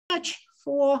much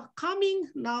for coming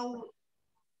now.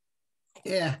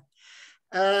 Yeah.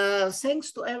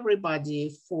 Thanks to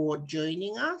everybody for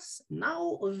joining us.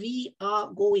 Now we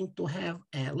are going to have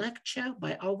a lecture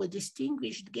by our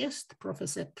distinguished guest,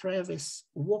 Professor Travis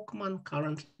Workman,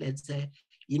 currently at the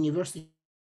University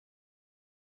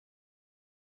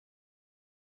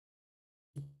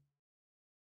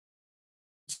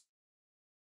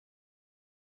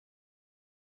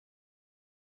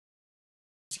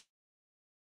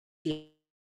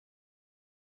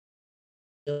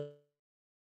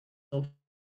of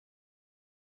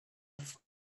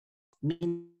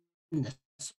Minnesota.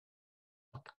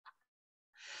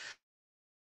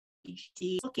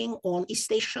 Working on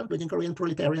East Asian, including Korean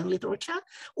proletarian literature.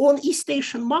 On East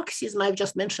Asian Marxism, I've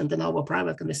just mentioned in our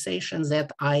private conversations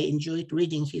that I enjoyed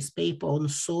reading his paper on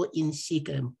So in Sick,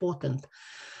 important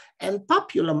and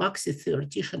popular Marxist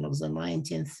theoretician of the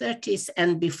 1930s.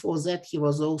 And before that, he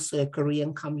was also a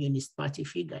Korean Communist Party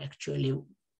figure, actually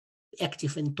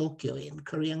active in Tokyo in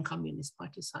Korean Communist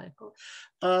Party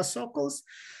circles.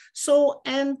 So,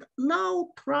 and now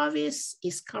Travis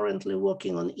is currently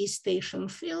working on East Asian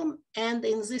film. And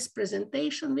in this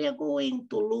presentation, we are going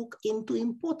to look into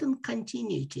important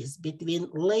continuities between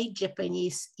late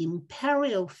Japanese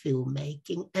imperial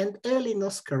filmmaking and early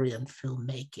North Korean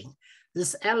filmmaking.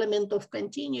 This element of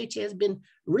continuity has been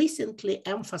recently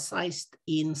emphasized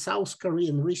in South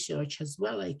Korean research as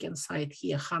well. I can cite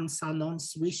here Han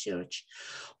Sanon's research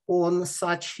on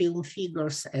such film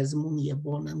figures as Moon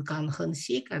Ye-bon and Kang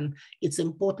Hun-sik, and it's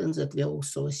important that we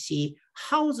also see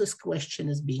how this question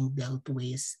is being dealt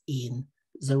with in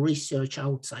the research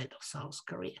outside of South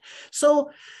Korea. So,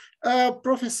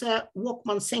 Professor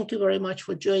Workman, thank you very much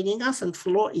for joining us, and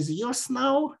floor is yours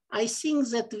now. I think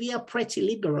that we are pretty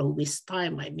liberal with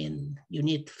time. I mean, you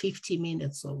need 50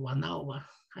 minutes or 1 hour,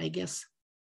 I guess.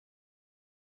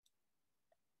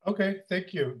 Okay,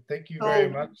 thank you. Thank you very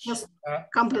much. Just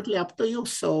completely up to you.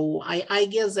 So I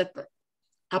guess that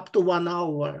up to 1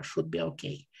 hour should be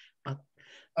okay. But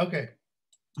okay.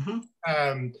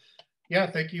 Yeah,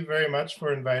 thank you very much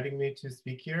for inviting me to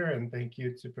speak here, and thank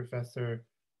you to Professor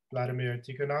Vladimir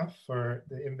Tikhonov for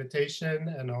the invitation,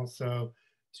 and also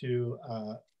to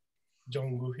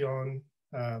Jong Gu-hyun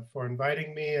for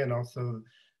inviting me, and also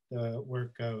the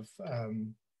work of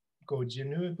Go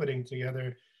Jin-woo putting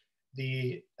together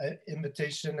the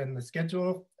invitation and the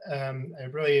schedule. I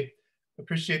really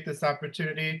appreciate this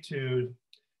opportunity to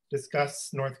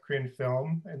discuss North Korean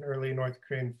film and early North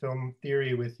Korean film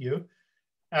theory with you.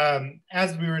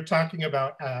 As we were talking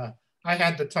about, I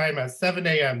had the time at 7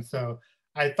 a.m. so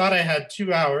I thought I had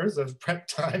 2 hours of prep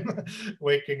time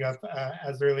waking up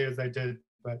as early as I did.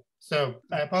 But so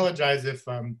I apologize if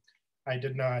I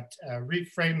did not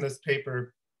reframe this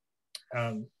paper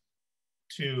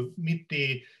to meet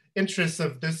the interests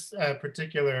of this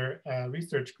particular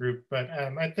research group. But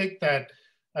I think that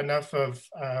enough of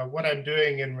what I'm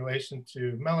doing in relation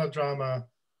to melodrama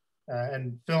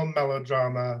and film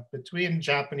melodrama between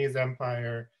Japanese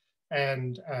Empire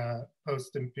and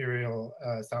post-imperial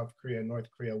South Korea and North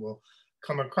Korea will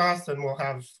come across, and we'll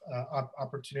have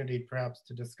opportunity perhaps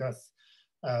to discuss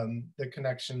the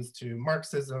connections to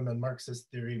Marxism and Marxist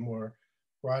theory more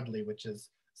broadly, which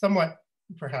is somewhat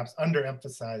perhaps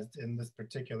underemphasized in this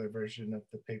particular version of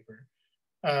the paper.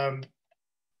 I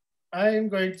am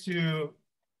going to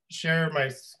share my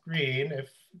screen.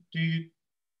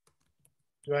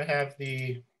 Do I have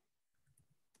the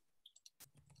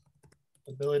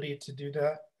ability to do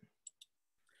that?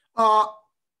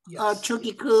 Yes.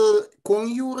 저기 그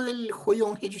공유를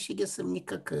허용해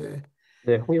주시겠습니까?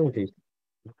 네, 허용돼 있습니다.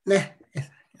 네.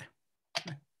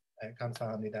 네,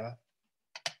 감사합니다.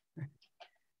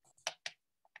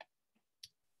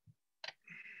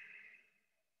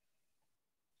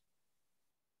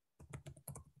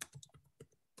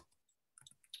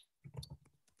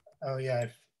 Oh yeah.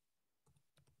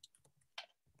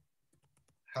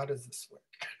 How does this work?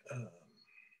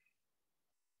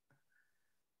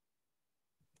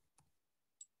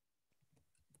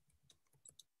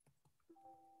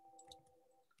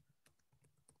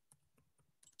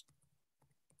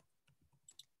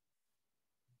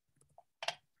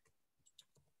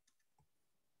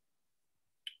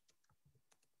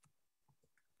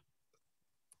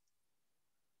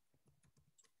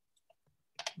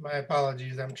 My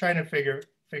apologies. I'm trying to figure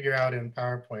out in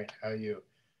PowerPoint how you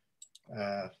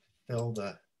fill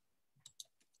the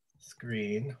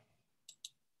screen.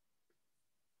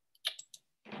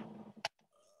 How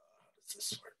does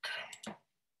this work?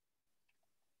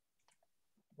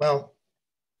 Well,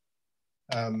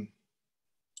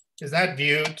 is that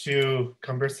view too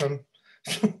cumbersome?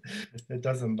 It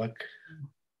doesn't look.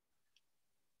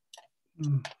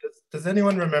 Does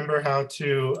anyone remember how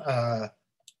to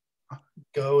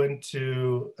go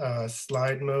into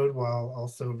slide mode while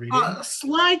also reading?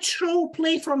 Slideshow,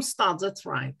 play from start. That's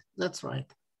right. That's right.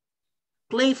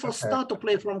 Play for start or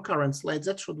play from current slides.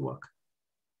 That should work.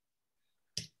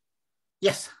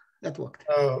 Yes, that worked.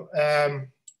 Oh,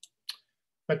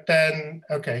 but then,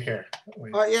 okay, here.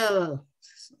 Wait. Oh, yeah.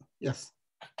 Yes.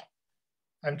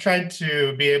 I'm trying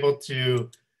to be able to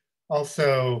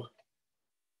also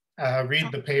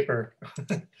read the paper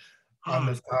on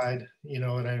the side. You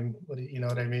know what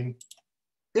I mean?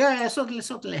 Yeah, certainly,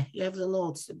 certainly. You have the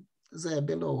notes there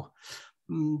below.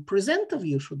 Presenter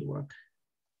view should work.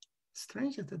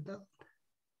 Strange that it doesn't.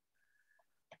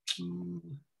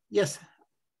 Yes,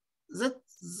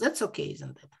 that's okay,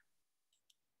 isn't it?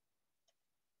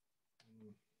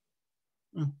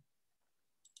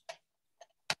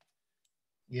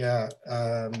 Yeah.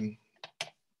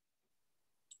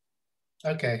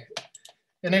 Okay.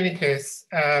 In any case,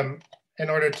 in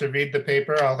order to read the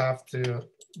paper, I'll have to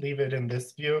leave it in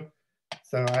this view.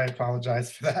 So I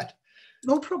apologize for that.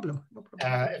 No problem. No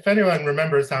problem. If anyone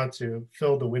remembers how to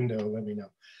fill the window, let me know.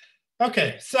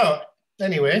 Okay, so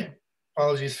anyway,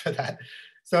 apologies for that.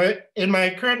 So in my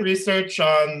current research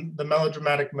on the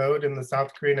melodramatic mode in the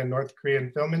South Korean and North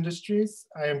Korean film industries,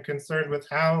 I am concerned with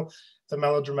how the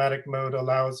melodramatic mode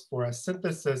allows for a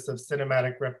synthesis of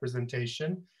cinematic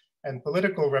representation and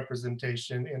political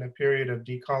representation in a period of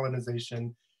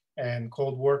decolonization and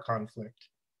Cold War conflict.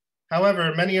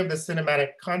 However, many of the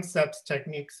cinematic concepts,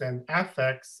 techniques, and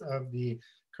affects of the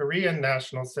Korean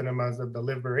national cinemas of the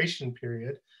liberation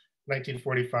period,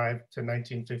 1945 to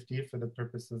 1950 for the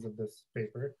purposes of this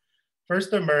paper,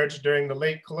 first emerged during the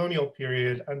late colonial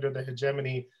period under the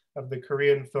hegemony of the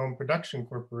Korean Film Production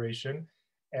Corporation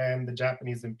and the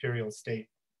Japanese imperial state.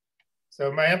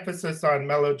 So my emphasis on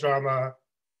melodrama,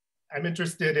 I'm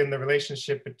interested in the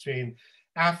relationship between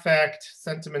affect,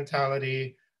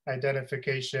 sentimentality,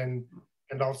 identification,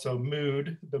 and also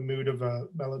mood, the mood of a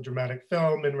melodramatic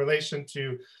film in relation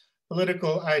to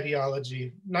political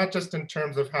ideology, not just in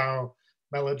terms of how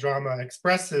melodrama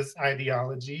expresses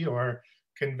ideology or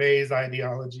conveys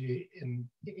ideology in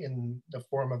the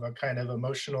form of a kind of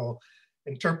emotional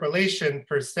interpolation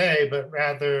per se, but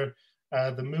rather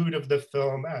the mood of the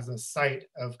film as a site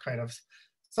of kind of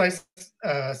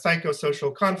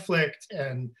psychosocial conflict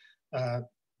and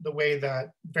the way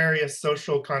that various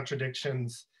social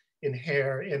contradictions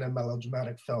inhere in a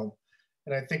melodramatic film.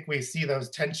 And I think we see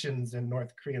those tensions in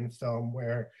North Korean film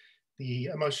where the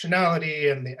emotionality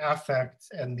and the affect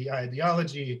and the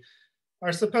ideology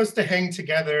are supposed to hang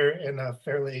together in a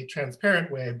fairly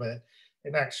transparent way, but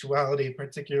in actuality,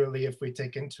 particularly if we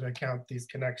take into account these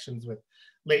connections with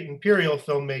late imperial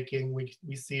filmmaking,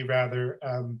 we see rather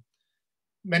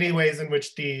many ways in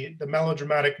which the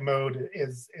melodramatic mode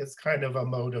is kind of a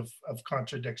mode of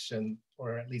contradiction,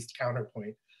 or at least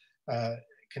counterpoint,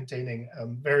 containing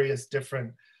various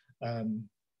different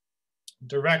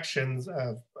directions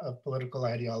of political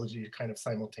ideology kind of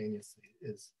simultaneously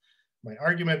is my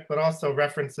argument, but also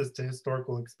references to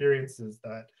historical experiences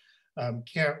that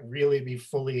can't really be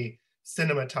fully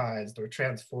cinematized or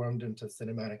transformed into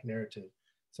cinematic narrative.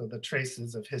 So the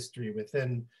traces of history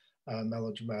within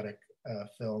melodramatic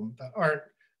film that aren't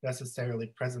necessarily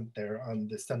present there on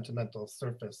the sentimental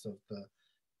surface of the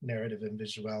narrative and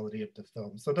visuality of the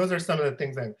film. So those are some of the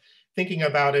things I'm thinking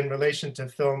about in relation to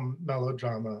film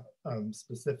melodrama,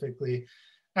 specifically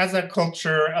as a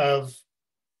culture of,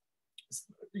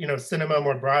 cinema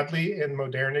more broadly in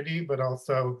modernity, but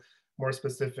also more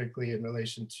specifically in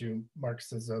relation to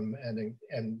Marxism and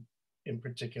in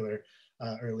particular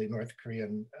early North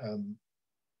Korean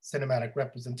cinematic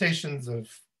representations of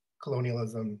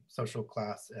colonialism, social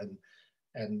class,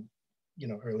 and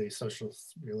early social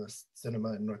realist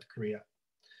cinema in North Korea.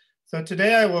 So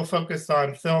today I will focus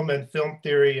on film and film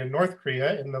theory in North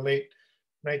Korea in the late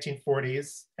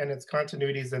 1940s and its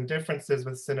continuities and differences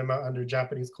with cinema under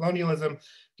Japanese colonialism,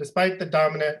 despite the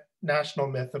dominant national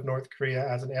myth of North Korea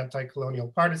as an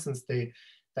anti-colonial partisan state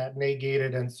that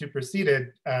negated and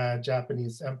superseded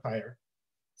Japanese empire.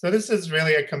 So this is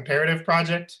really a comparative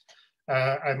project.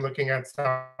 I'm looking at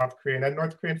South Korean and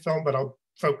North Korean film, but I'll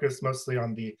focus mostly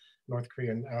on the North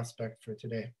Korean aspect for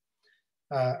today.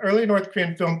 Early North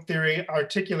Korean film theory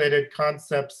articulated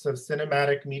concepts of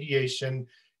cinematic mediation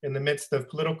in the midst of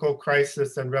political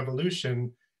crisis and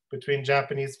revolution between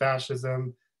Japanese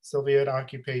fascism, Soviet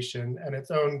occupation, and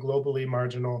its own globally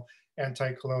marginal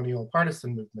anti-colonial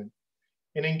partisan movement.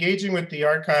 In engaging with the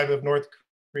archive of North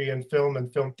Korean film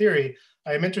and film theory,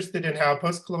 I am interested in how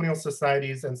post-colonial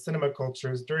societies and cinema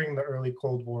cultures during the early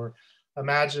Cold War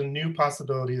imagined new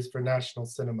possibilities for national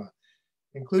cinema.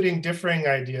 including differing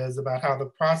ideas about how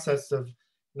the process of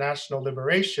national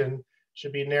liberation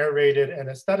should be narrated and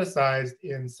aestheticized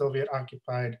in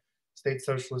Soviet-occupied state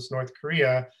socialist North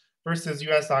Korea versus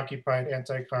US-occupied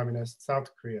anti-communist South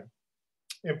Korea.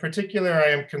 In particular, I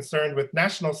am concerned with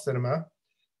national cinema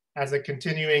as a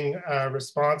continuing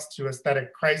response to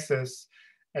aesthetic crisis,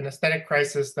 an aesthetic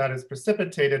crisis that is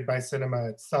precipitated by cinema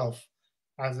itself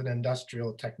as an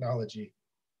industrial technology.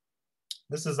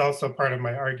 This is also part of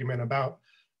my argument about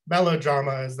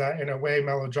melodrama, is that in a way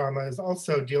melodrama is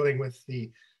also dealing with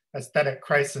the aesthetic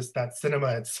crisis that cinema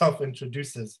itself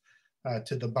introduces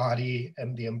to the body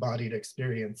and the embodied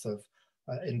experience of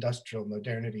industrial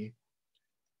modernity.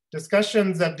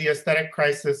 Discussions of the aesthetic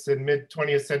crisis in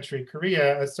mid-20th century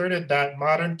Korea asserted that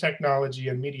modern technology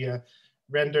and media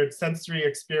rendered sensory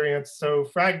experience so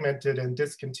fragmented and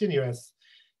discontinuous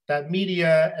that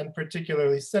media, and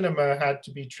particularly cinema, had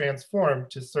to be transformed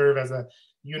to serve as a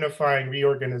unifying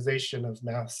reorganization of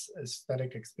mass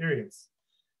aesthetic experience,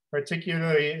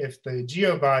 particularly if the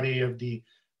geo-body of the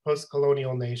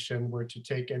post-colonial nation were to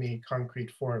take any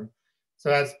concrete form.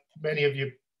 So as many of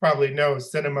you probably know,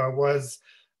 cinema was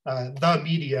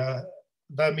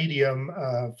the medium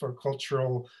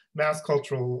for mass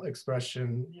cultural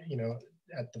expression,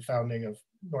 at the founding of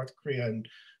North Korea in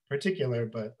particular,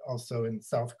 but also in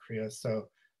South Korea. So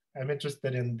I'm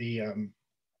interested in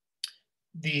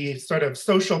the sort of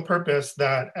social purpose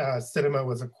that cinema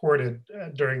was accorded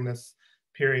during this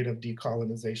period of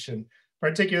decolonization,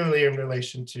 particularly in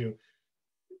relation to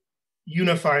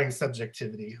unifying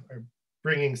subjectivity or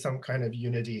bringing some kind of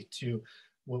unity to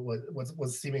what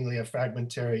was seemingly a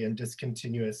fragmentary and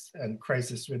discontinuous and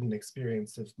crisis-ridden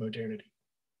experience of modernity.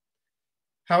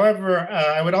 However,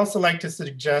 I would also like to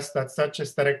suggest that such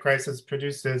aesthetic crisis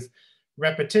produces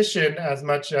repetition as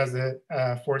much as it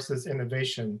forces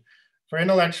innovation. For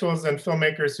intellectuals and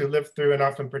filmmakers who lived through and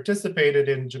often participated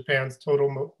in Japan's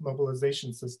total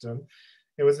mobilization system,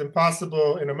 it was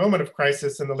impossible in a moment of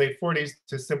crisis in the late 40s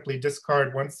to simply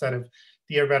discard one set of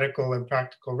theoretical and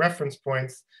practical reference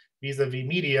points vis-a-vis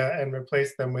media and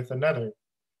replace them with another.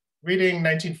 Reading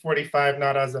 1945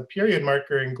 not as a period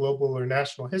marker in global or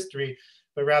national history,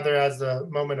 but rather as a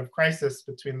moment of crisis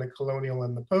between the colonial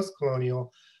and the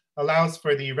post-colonial, allows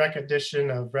for the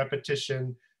recognition of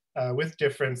repetition with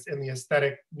difference in the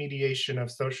aesthetic mediation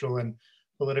of social and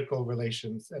political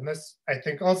relations. And this, I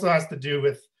think, also has to do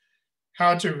with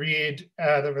how to read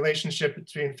the relationship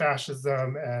between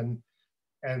fascism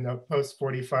and a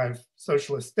post-45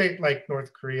 socialist state like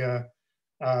North Korea,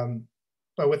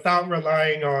 but without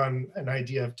relying on an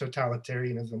idea of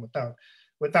totalitarianism,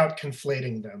 without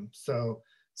conflating them. So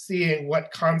seeing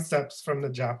what concepts from the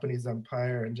Japanese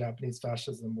Empire and Japanese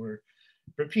fascism were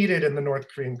repeated in the North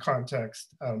Korean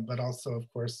context, but also, of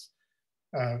course,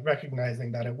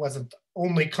 recognizing that it wasn't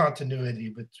only continuity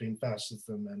between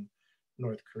fascism and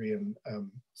North Korean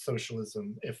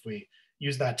socialism, if we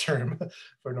use that term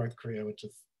for North Korea, which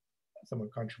is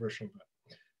somewhat controversial.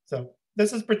 So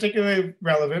this is particularly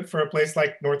relevant for a place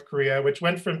like North Korea, which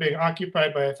went from being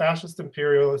occupied by a fascist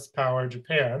imperialist power,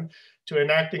 Japan, to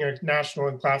enacting a national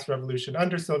and class revolution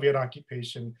under Soviet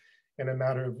occupation in a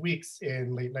matter of weeks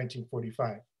in late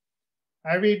 1945.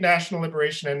 I read national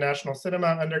liberation and national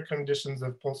cinema under conditions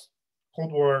of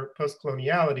post-Cold War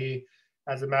post-coloniality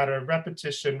as a matter of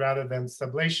repetition rather than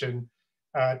sublation,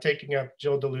 taking up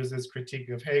Gilles Deleuze's critique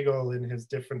of Hegel in his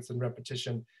Difference and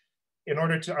Repetition, in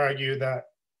order to argue that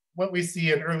what we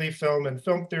see in early film and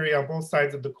film theory on both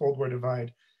sides of the Cold War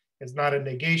divide is not a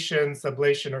negation,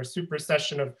 sublation, or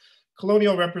supersession of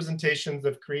colonial representations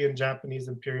of Korean, Japanese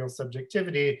imperial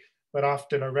subjectivity, but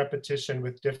often a repetition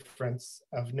with difference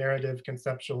of narrative,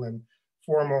 conceptual, and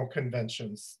formal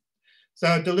conventions.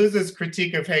 So Deleuze's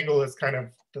critique of Hegel is kind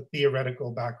of the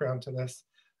theoretical background to this.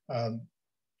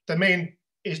 The main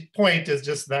point is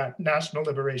just that national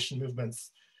liberation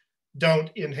movements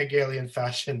don't, in Hegelian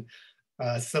fashion,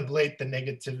 sublate the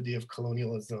negativity of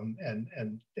colonialism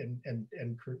and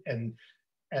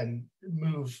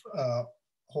move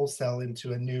wholesale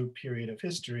into a new period of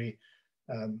history.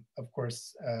 Of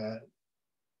course,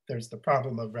 there's the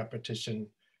problem of repetition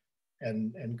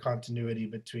and continuity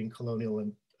between colonial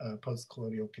and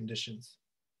post-colonial conditions.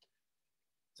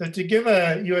 So to give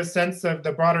you a sense of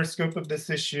the broader scope of this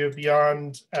issue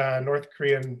beyond North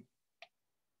Korean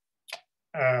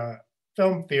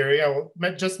film theory, I will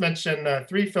just mention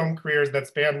 3 film careers that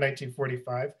spanned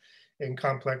 1945 in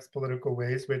complex political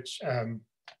ways, which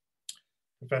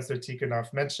Professor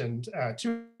Tikhonov mentioned.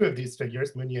 2 of these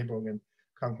figures, Moon Ye-bong and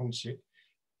Kang Hong-sik.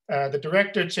 The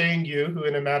director Chae In-gyu, who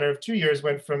in a matter of 2 years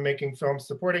went from making films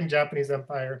supporting Japanese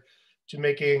empire to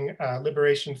making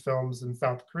liberation films in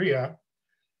South Korea,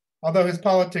 Although his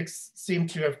politics seem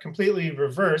to have completely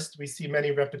reversed, we see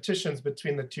many repetitions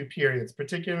between the two periods,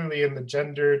 particularly in the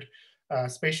gendered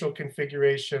spatial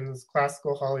configurations,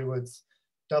 classical Hollywood's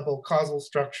double causal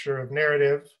structure of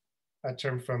narrative, a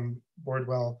term from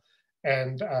Bordwell,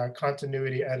 and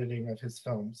continuity editing of his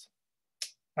films.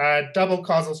 Double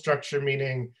causal structure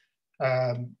meaning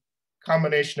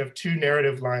combination of two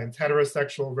narrative lines,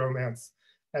 heterosexual romance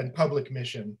and public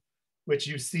mission, which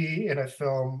you see in a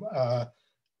film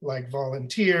like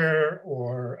Volunteer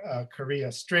or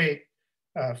Korea Straight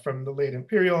from the late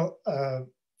imperial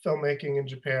filmmaking in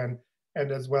Japan,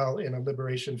 and as well in a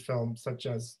liberation film such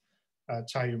as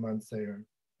Chayumanse or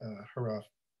Hurrah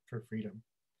for Freedom.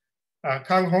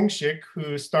 Kang Hong-sik,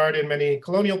 who starred in many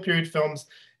colonial period films,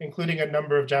 including a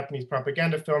number of Japanese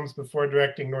propaganda films before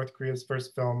directing North Korea's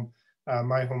first film,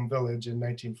 My Home Village in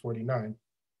 1949.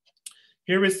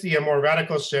 Here we see a more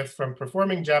radical shift from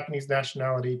performing Japanese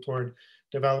nationality toward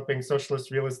developing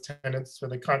socialist realist tenets for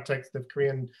the context of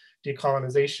Korean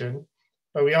decolonization.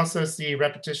 But we also see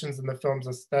repetitions in the film's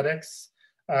aesthetics,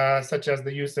 such as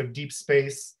the use of deep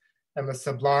space and the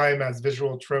sublime as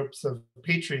visual tropes of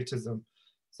patriotism.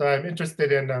 So I'm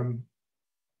interested in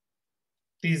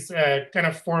these kind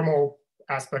of formal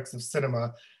aspects of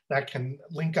cinema that can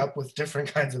link up with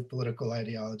different kinds of political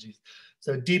ideologies.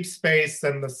 So deep space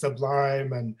and the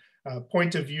sublime and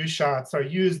point of view shots are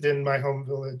used in My Home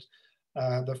Village,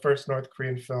 the first North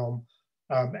Korean film.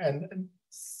 And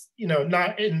you know,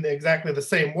 not in exactly the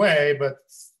same way, but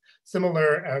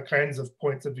similar kinds of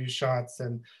points of view shots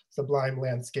and sublime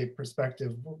landscape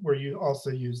perspective were also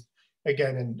used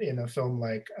again in a film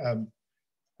like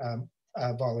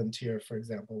Volunteer, for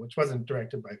example, which wasn't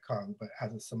directed by Kang, but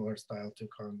has a similar style to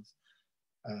Kang's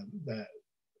the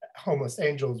Homeless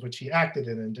Angels, which he acted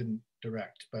in and didn't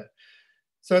direct. But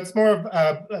so it's more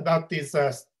about these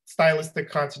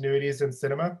stylistic continuities in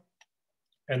cinema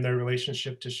and their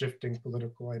relationship to shifting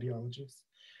political ideologies.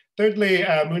 Thirdly,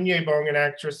 Moon Ye-bong, an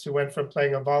actress who went from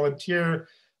playing a volunteer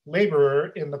laborer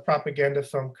in the propaganda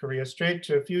film Korea Straight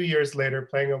to a few years later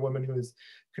playing a woman who is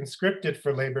conscripted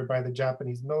for labor by the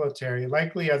Japanese military,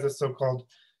 likely as a so-called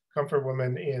comfort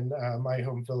woman in My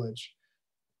Home Village.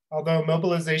 Although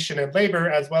mobilization and labor,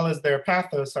 as well as their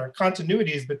pathos, are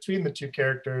continuities between the two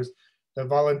characters, the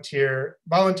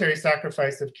voluntary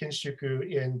sacrifice of Kinshuku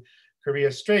in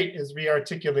Korea Straight is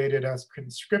re-articulated as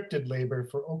conscripted labor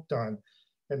for Okdan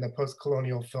in the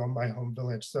post-colonial film My Home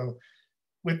Village. So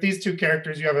with these two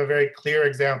characters, you have a very clear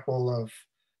example of,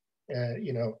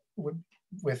 you know,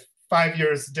 with 5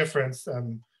 years difference,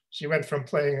 she went from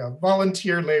playing a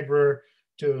volunteer laborer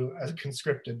to a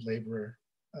conscripted laborer.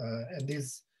 And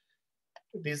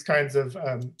these kinds of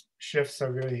shifts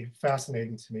are really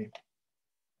fascinating to me.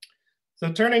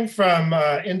 So turning from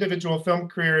individual film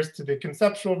careers to the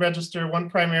conceptual register, one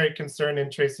primary concern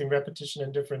in tracing repetition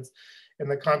and difference in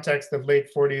the context of late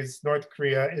 40s North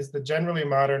Korea is the generally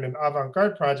modern and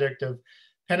avant-garde project of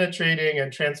penetrating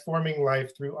and transforming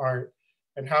life through art,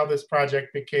 and how this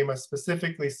project became a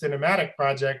specifically cinematic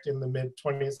project in the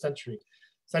mid-20th century,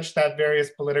 such that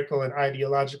various political and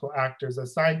ideological actors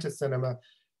assigned to cinema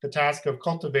the task of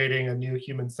cultivating a new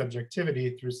human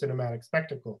subjectivity through cinematic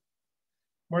spectacle.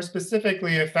 More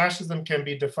specifically, if fascism can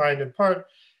be defined in part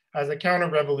as a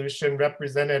counter-revolution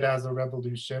represented as a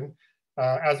revolution,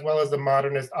 as well as a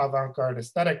modernist avant-garde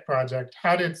aesthetic project,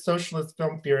 how did socialist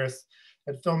film theorists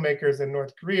and filmmakers in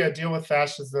North Korea deal with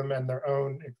fascism and their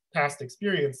own past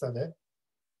experience of it?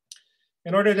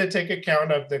 In order to take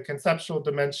account of the conceptual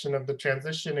dimension of the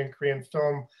transition in Korean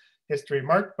film history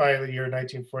marked by the year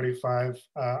 1945,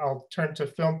 I'll turn to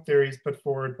film theories put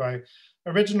forward by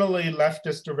originally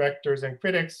leftist directors and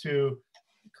critics who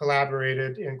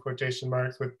collaborated, in quotation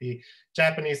marks, with the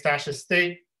Japanese fascist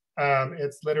state,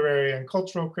 its literary and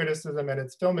cultural criticism, and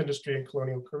its film industry in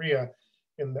colonial Korea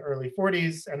in the early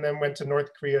 40s, and then went to North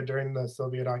Korea during the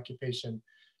Soviet occupation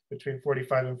between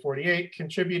 45 and 48,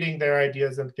 contributing their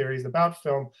ideas and theories about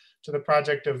film to the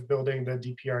project of building the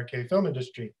DPRK film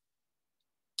industry.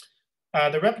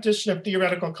 The repetition of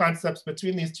theoretical concepts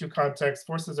between these two contexts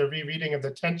forces a rereading of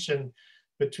the tension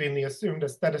between the assumed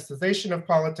aestheticization of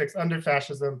politics under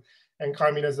fascism and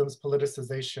communism's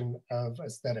politicization of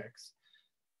aesthetics.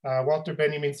 Walter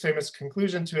Benjamin's famous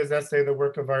conclusion to his essay, The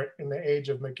Work of Art in the Age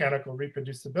of Mechanical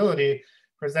Reproducibility,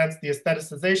 presents the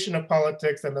aestheticization of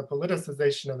politics and the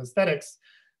politicization of aesthetics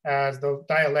as the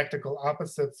dialectical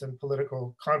opposites in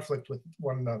political conflict with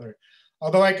one another.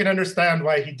 Although I can understand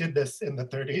why he did this in the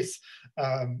 30s,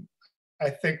 I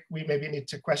think we maybe need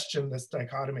to question this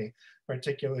dichotomy,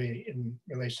 particularly in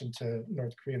relation to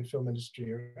North Korean film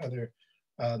industry or other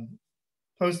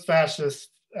post-fascist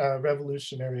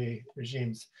revolutionary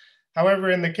regimes.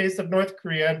 However, in the case of North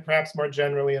Korea, and perhaps more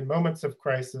generally in moments of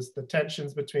crisis, the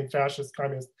tensions between fascist,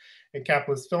 communist, and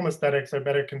capitalist film aesthetics are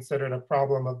better considered a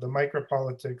problem of the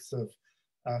micropolitics of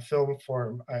film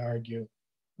form, I argue,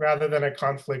 rather than a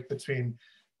conflict between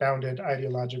bounded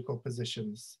ideological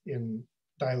positions in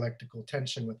dialectical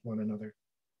tension with one another.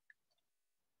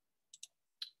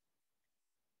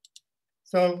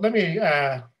 So let me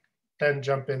then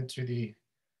jump into the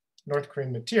North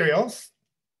Korean materials.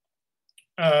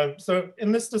 So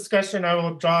in this discussion, I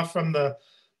will draw from the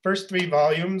first 3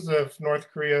 volumes of North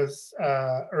Korea's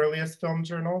earliest film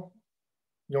journal,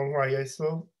 Yonghwa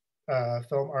Yesil,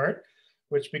 Film Art,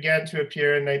 which began to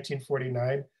appear in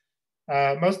 1949.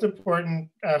 Most important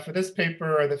for this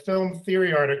paper are the film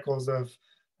theory articles of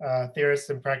theorists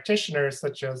and practitioners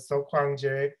such as So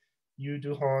Kwang-jae, Yu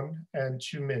Du-hon, and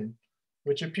Chu Min,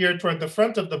 which appear toward the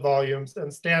front of the volumes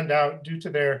and stand out due to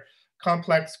their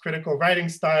complex critical writing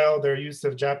style, their use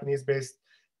of Japanese-based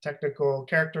technical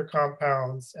character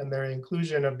compounds, and their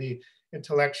inclusion of the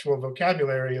intellectual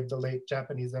vocabulary of the late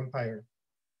Japanese Empire.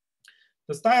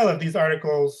 The style of these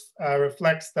articles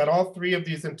reflects that all 3 of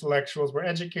these intellectuals were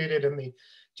educated in the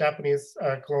Japanese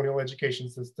colonial education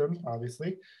system,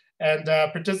 obviously, and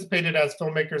participated as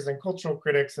filmmakers and cultural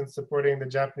critics in supporting the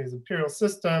Japanese imperial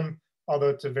system,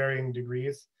 although to varying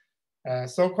degrees.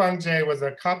 So Kwang-jae was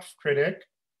a Kopf critic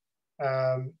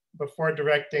before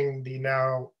directing the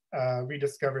now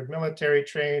rediscovered Military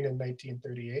Train in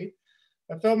 1938,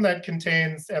 a film that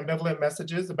contains ambivalent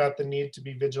messages about the need to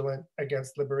be vigilant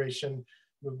against liberation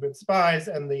movement spies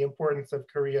and the importance of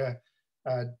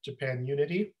Korea-Japan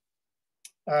unity.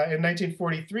 In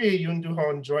 1943, Yoon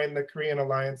Do-hon joined the Korean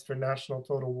Alliance for National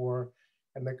Total War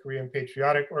and the Korean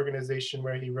Patriotic Organization,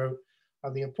 where he wrote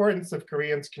on the importance of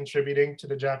Koreans contributing to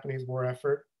the Japanese war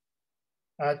effort.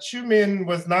 Chu Min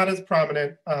was not as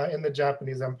prominent in the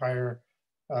Japanese Empire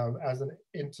as an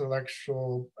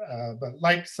intellectual, but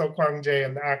like So Kwang-jae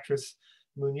and the actress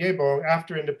Moon Ye-bong,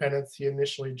 after independence, he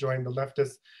initially joined the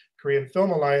leftist Korean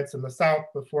Film Alliance in the South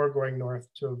before going north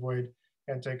to avoid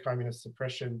anti-communist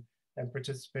suppression and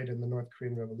participate in the North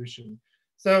Korean Revolution.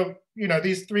 So, you know,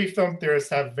 these 3 film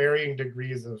theorists have varying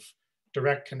degrees of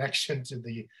direct connection to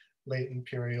the late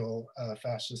imperial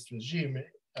fascist regime,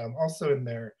 also in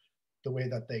the way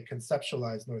that they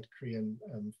conceptualize North Korean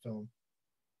film.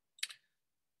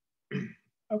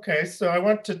 Okay, so I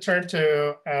want to turn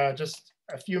to just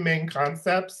a few main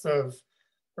concepts of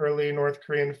early North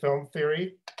Korean film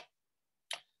theory.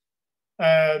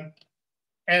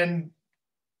 And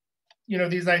you know,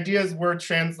 these ideas were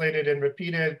translated and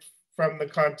repeated from the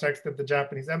context of the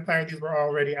Japanese Empire. These were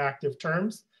already active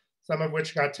terms, some of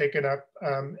which got taken up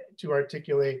to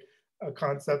articulate a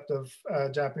concept of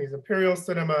Japanese imperial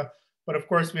cinema. But of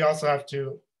course, we also have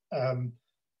to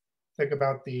think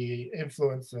about the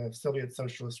influence of Soviet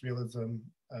socialist realism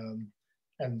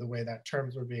and the way that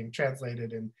terms were being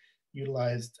translated and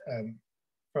utilized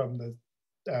from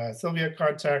the Soviet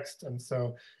context. And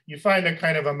so you find a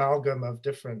kind of amalgam of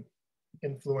different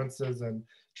influences and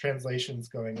translations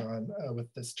going on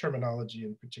with this terminology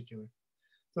in particular.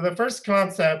 So the first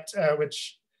concept,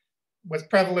 which was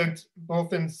prevalent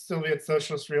both in Soviet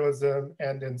socialist realism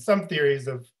and in some theories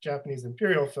of Japanese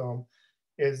imperial film,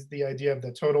 is the idea of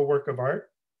the total work of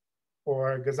art,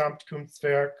 or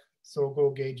Gesamtkunstwerk,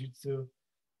 Sogo Geijutsu,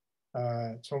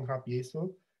 Chonghap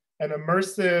Yesul, an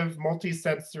immersive,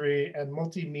 multi-sensory, and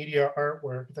multimedia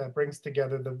artwork that brings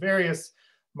together the various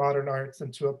modern arts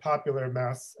into a popular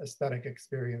mass aesthetic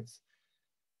experience.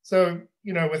 So,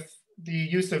 you know, with the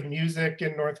use of music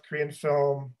in North Korean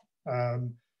film,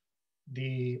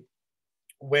 the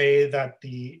way that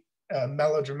the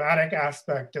melodramatic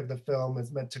aspect of the film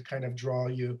is meant to kind of draw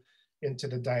you into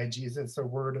the diegesis or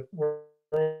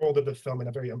world of the film in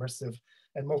a very immersive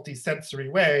and multi-sensory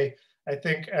way, I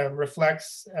think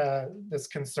reflects this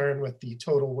concern with the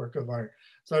total work of art.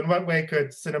 So in what way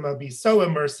could cinema be so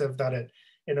immersive that it,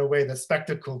 in a way, the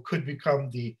spectacle could become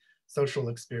the social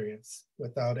experience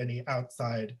without any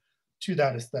outside to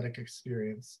that aesthetic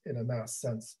experience in a mass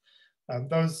sense?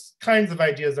 Those kinds of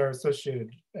ideas are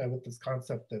associated with this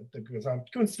concept of the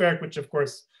Gesamtkunstwerk, which of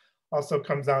course also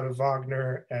comes out of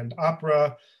Wagner and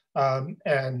opera.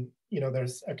 And you know,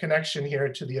 there's a connection here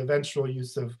to the eventual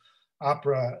use of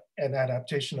opera and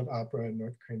adaptation of opera in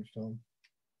North Korean film.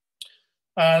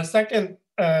 Second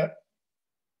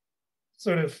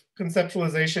sort of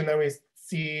conceptualization that we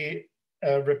see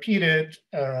repeated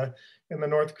in the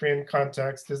North Korean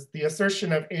context is the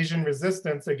assertion of Asian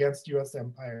resistance against US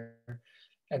empire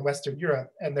and Western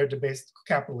Europe and their debased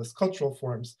capitalist cultural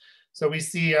forms. So we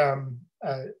see a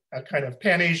kind of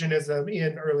Pan-Asianism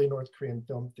in early North Korean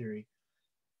film theory.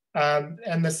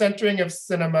 And the centering of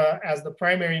cinema as the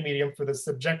primary medium for the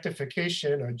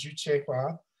subjectification, or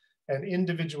juchehwa, and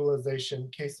individualization,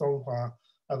 keisonghwa,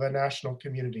 of a national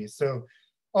community. So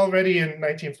already in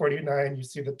 1949, you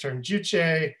see the term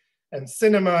juche and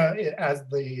cinema as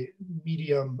the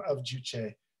medium of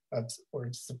juche,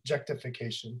 or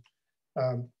subjectification.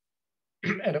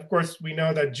 And of course, we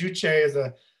know that juche is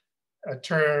a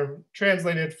term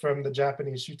translated from the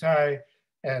Japanese shutai,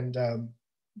 and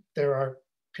there are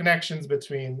connections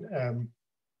between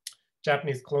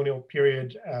Japanese colonial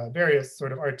period, various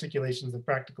sort of articulations of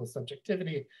practical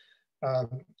subjectivity,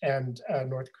 and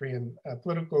North Korean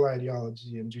political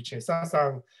ideology and Juche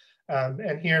Sasang.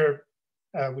 And here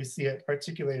we see it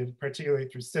articulated particularly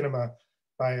through cinema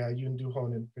by Yoon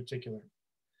Do-hoon in particular.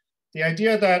 The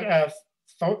idea that,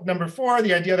 number 4,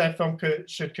 the idea that film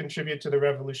should contribute to the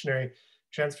revolutionary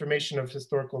transformation of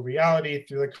historical reality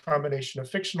through the combination of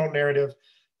fictional narrative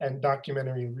and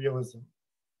documentary realism.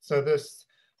 So this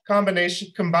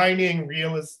combination, combining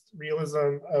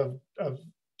realism of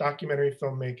documentary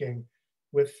filmmaking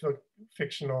with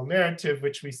fictional narrative,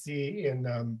 which we see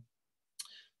in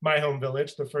My Home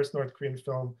Village, the first North Korean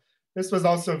film. This was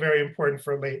also very important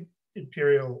for late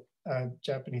imperial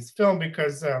Japanese film,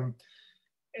 because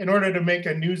in order to make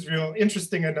a newsreel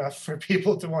interesting enough for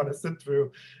people to want to sit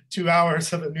through 2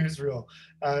 hours of a newsreel,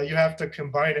 you have to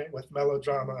combine it with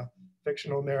melodrama,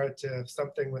 fictional narrative,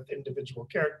 something with individual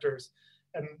characters.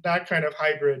 And that kind of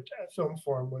hybrid film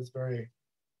form was very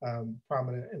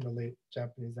prominent in the late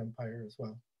Japanese Empire as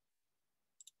well.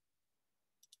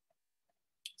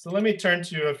 So let me turn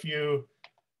to a few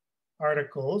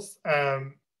articles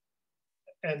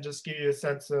and just give you a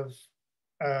sense of,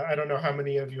 I don't know how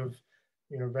many of you have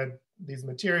read these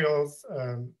materials,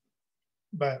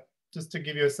 but just to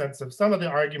give you a sense of some of the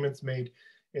arguments made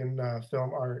in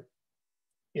film art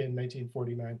in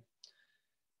 1949.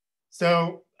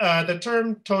 So the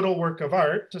term total work of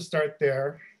art, to start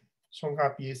there,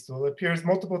 Chonghap Yisul, appears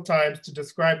multiple times to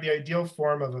describe the ideal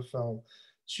form of a film.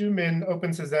 Chu Min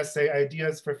opens his essay,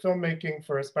 Ideas for Filmmaking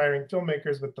for Aspiring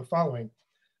Filmmakers, with the following.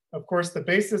 Of course, the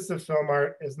basis of film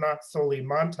art is not solely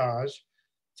montage.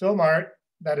 Film art,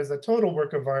 that is a total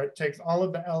work of art, takes all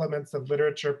of the elements of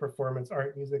literature, performance,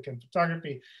 art, music, and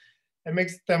photography, and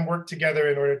makes them work together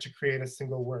in order to create a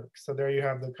single work. So there you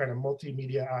have the kind of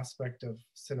multimedia aspect of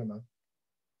cinema.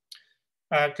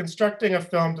 Constructing a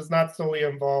film does not solely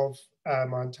involve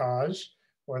montage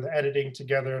or the editing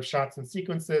together of shots and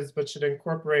sequences, but should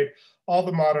incorporate all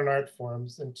the modern art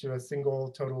forms into a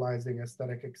single totalizing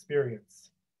aesthetic experience.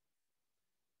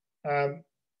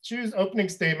 Chu's opening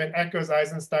statement echoes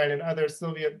Eisenstein and other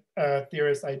Soviet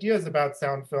theorists' ideas about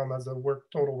sound film as a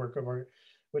total work of art,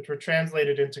 which were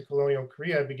translated into colonial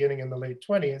Korea beginning in the late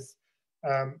 1920s,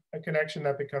 a connection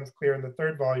that becomes clear in the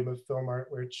 3rd volume of Film Art,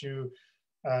 where Chu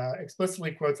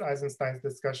explicitly quotes Eisenstein's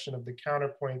discussion of the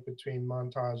counterpoint between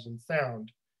montage and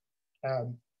sound.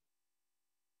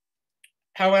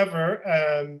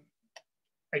 However,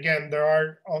 again, there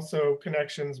are also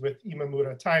connections with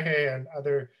Imamura Taihei and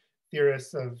other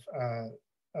theorists of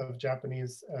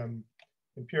Japanese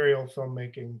imperial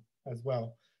filmmaking as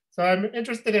well. So I'm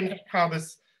interested in how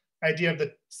this idea of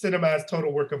the cinema as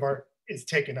total work of art is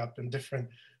taken up in different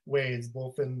ways,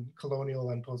 both in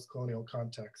colonial and post-colonial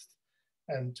context,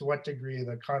 and to what degree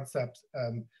the concept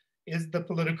is the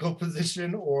political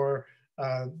position, or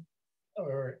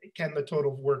can the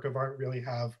total work of art really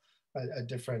have a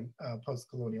different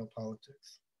post-colonial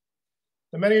politics?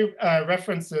 The many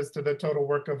references to the total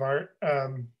work of art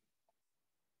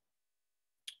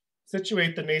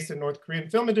situate the nascent North Korean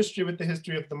film industry with the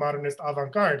history of the modernist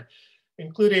avant-garde,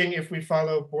 including, if we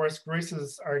follow Boris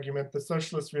Groys's argument, the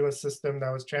socialist realist system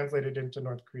that was translated into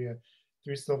North Korea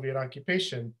through Soviet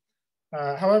occupation.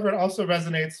 However, it also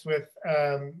resonates with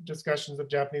discussions of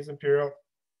Japanese imperial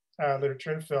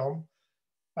literature and film,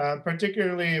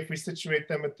 particularly if we situate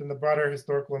them within the broader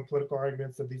historical and political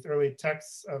arguments of these early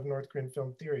texts of North Korean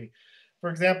film theory. For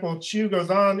example, Chu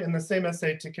goes on in the same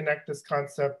essay to connect this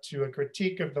concept to a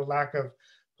critique of the lack of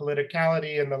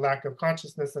politicality and the lack of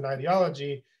consciousness and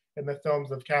ideology in the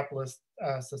films of capitalist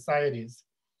societies.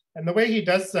 And the way he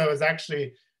does so is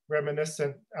actually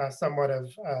reminiscent somewhat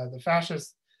of the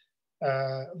fascist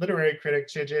literary critic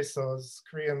Che Jae-so's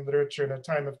Korean Literature in a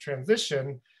Time of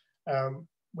Transition,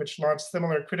 which launched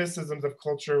similar criticisms of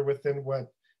culture within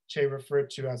what Che referred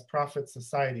to as prophet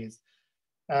societies.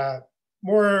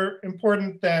 More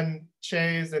important than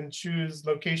Che's and Chu's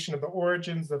location of the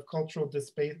origins of cultural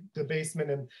debasement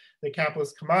and the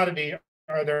capitalist commodity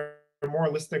are their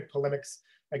moralistic polemics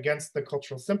against the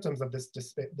cultural symptoms of this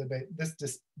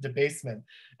debasement.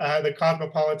 The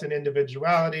cosmopolitan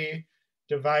individuality,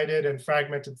 divided and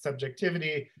fragmented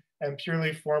subjectivity, and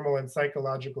purely formal and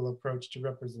psychological approach to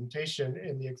representation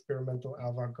in the experimental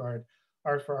avant-garde,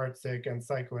 art for art's sake, and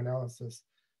psychoanalysis.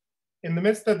 In the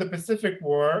midst of the Pacific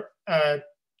War,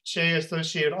 Che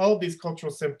associated all of these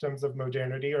cultural symptoms of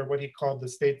modernity, or what he called the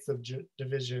states of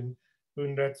division,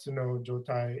 bunretsu no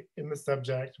jotai, in the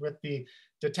subject, with the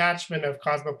detachment of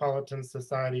cosmopolitan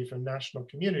society from national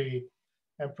community,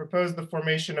 and proposed the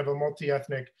formation of a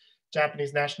multi-ethnic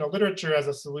Japanese national literature as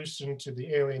a solution to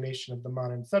the alienation of the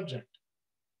modern subject.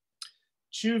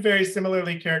 Chu very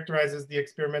similarly characterizes the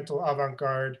experimental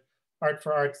avant-garde, art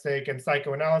for art's sake, and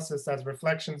psychoanalysis as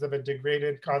reflections of a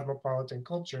degraded cosmopolitan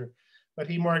culture, but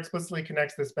he more explicitly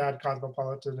connects this bad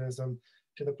cosmopolitanism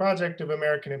to the project of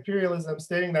American imperialism,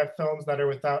 stating that films that are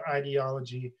without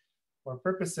ideology or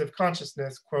purposive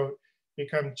consciousness, quote,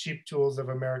 become cheap tools of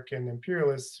American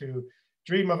imperialists who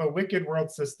dream of a wicked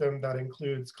world system that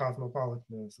includes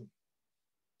cosmopolitanism.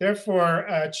 Therefore,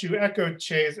 Chu echoed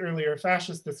Che's earlier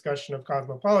fascist discussion of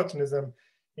cosmopolitanism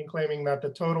in claiming that the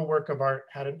total work of art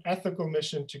had an ethical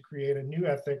mission to create a new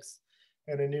ethics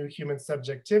and a new human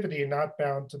subjectivity, not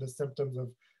bound to the symptoms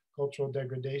of cultural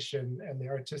degradation and the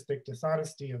artistic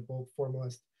dishonesty of both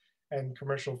formalist and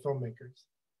commercial filmmakers.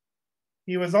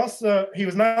 He was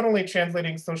not only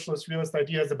translating socialist realist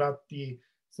ideas about the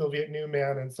Soviet new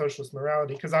man and socialist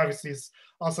morality, because obviously he's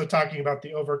also talking about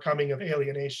the overcoming of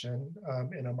alienation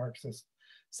in a Marxist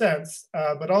sense,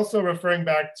 but also referring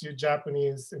back to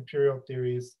Japanese imperial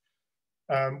theories,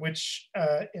 which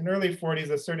in early 40s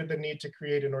asserted the need to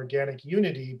create an organic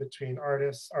unity between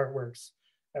artists, artworks,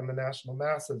 and the national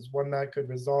masses, one that could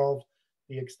resolve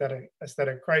the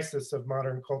aesthetic crisis of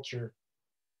modern culture,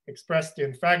 expressed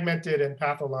in fragmented and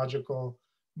pathological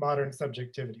modern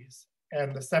subjectivities,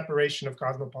 and the separation of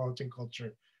cosmopolitan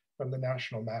culture from the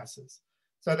national masses.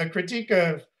 So the critique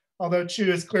of, although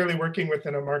Chu is clearly working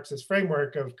within a Marxist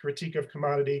framework of critique of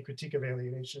commodity, critique of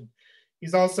alienation,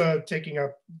 he's also taking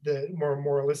up the more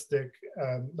moralistic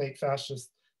late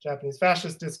fascist, Japanese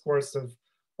fascist discourse of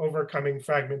overcoming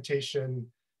fragmentation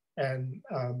and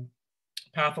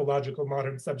pathological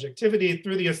modern subjectivity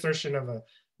through the assertion of a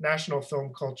national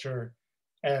film culture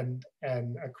and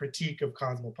a critique of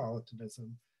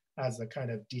cosmopolitanism as a kind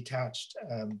of detached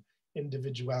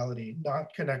individuality,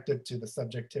 not connected to the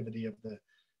subjectivity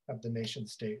of the nation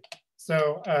state.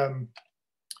 So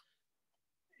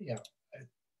yeah,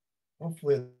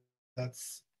 hopefully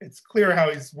it's clear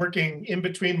how he's working in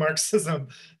between Marxism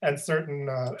and certain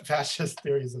fascist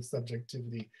theories of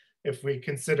subjectivity, if we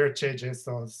consider Che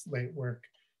Jae-seo's late work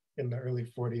in the early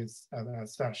 40s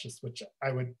as fascist, which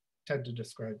I would tend to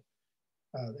describe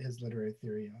his literary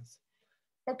theory as.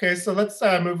 Okay, so let's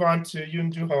move on to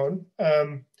Yoon Do-hoon.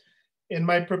 In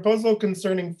my proposal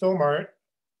concerning film art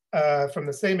from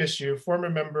the same issue, former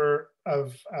member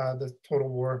of the Total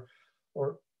War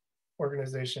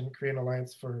organization, Korean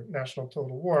Alliance for National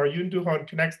Total War, Yoon Do-hoon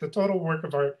connects the total work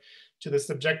of art to the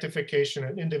subjectification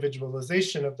and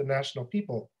individualization of the national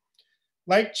people.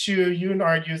 Like Chu, Yoon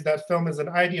argues that film is an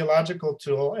ideological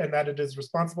tool and that it is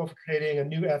responsible for creating a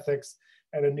new ethics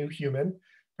and a new human,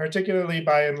 particularly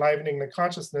by enlivening the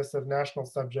consciousness of national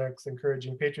subjects,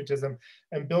 encouraging patriotism,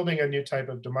 and building a new type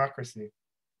of democracy.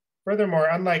 Furthermore,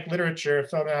 unlike literature,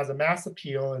 film has a mass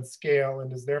appeal and scale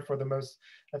and is therefore the most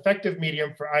effective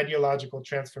medium for ideological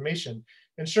transformation.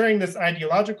 Ensuring this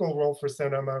ideological role for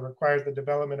cinema requires the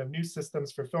development of new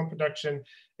systems for film production,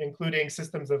 including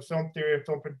systems of film theory and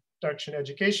film production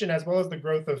education, as well as the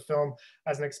growth of film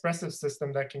as an expressive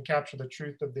system that can capture the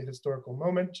truth of the historical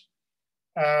moment.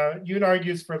 Yoon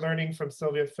argues for learning from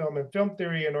Soviet film and film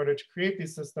theory in order to create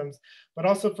these systems, but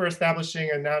also for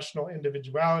establishing a national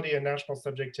individuality and national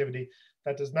subjectivity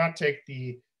that does not take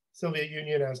the Soviet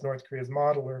Union as North Korea's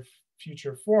model or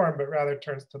future form, but rather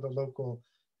turns to the local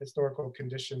historical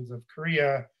conditions of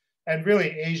Korea and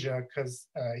really Asia, because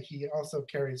he also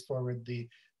carries forward the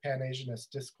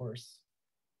Pan-Asianist discourse.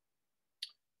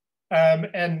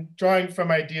 And drawing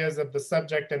from ideas of the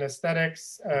subject and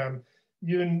aesthetics,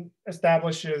 Yoon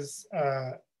establishes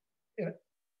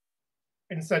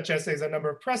in such essays a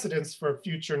number of precedents for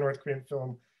future North Korean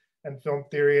film and film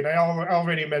theory. And I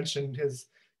already mentioned his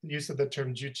use of the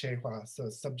term juchehwa, so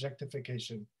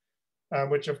subjectification,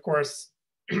 which of course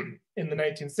in the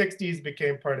 1960s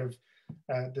became part of,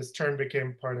 this term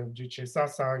became part of Juche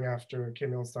Sasang after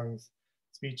Kim Il-sung's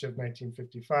speech of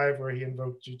 1955, where he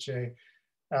invoked Juche.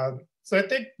 So I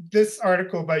think this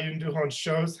article by Yoon Do-hoon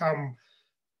shows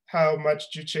how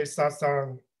much Juche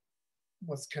Sasang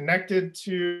was connected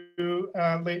to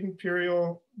late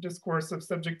imperial discourse of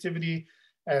subjectivity,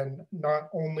 and not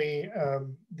only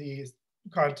the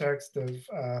context of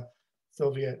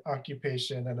Soviet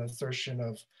occupation and assertion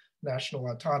of national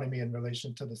autonomy in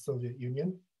relation to the Soviet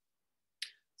Union.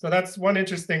 So that's one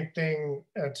interesting thing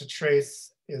to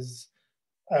trace is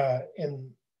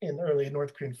in early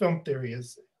North Korean film theory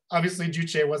is obviously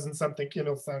Juche wasn't something Kim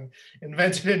Il-sung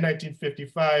invented in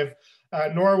 1955,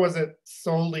 nor was it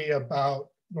solely about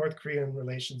North Korean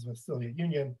relations with Soviet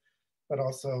Union, but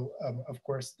also, of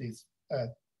course, these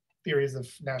theories of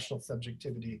national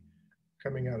subjectivity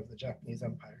coming out of the Japanese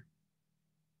Empire.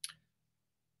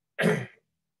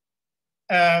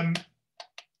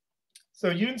 So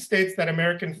Yoon states that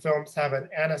American films have an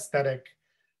anesthetic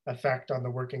effect on the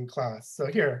working class. So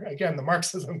here, again, the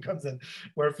Marxism comes in,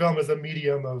 where film is a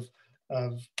medium of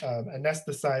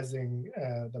anesthetizing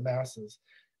the masses.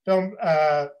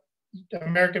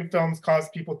 American films cause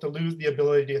people to lose the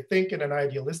ability to think in an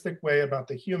idealistic way about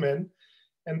the human,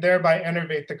 and thereby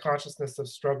enervate the consciousness of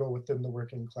struggle within the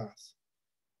working class.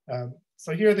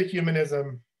 So here the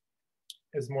humanism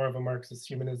is more of a Marxist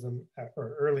humanism,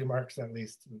 or early Marx at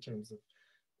least, in terms of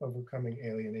overcoming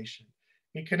alienation.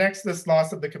 He connects this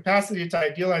loss of the capacity to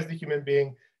idealize the human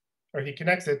being, or he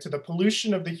connects it to the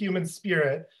pollution of the human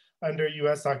spirit under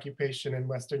US occupation in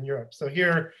Western Europe. So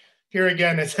here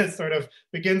again, it sort of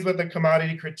begins with a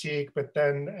commodity critique, but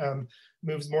then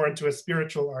moves more into a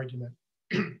spiritual argument.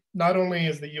 Not only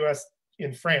is the US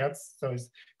in France, so he's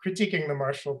critiquing the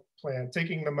Marshall Plan,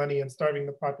 taking the money and starving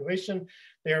the population,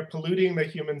 they are polluting the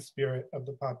human spirit of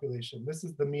the population. This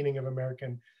is the meaning of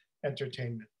American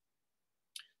entertainment.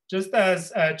 Just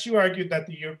as Chu argued that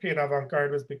the European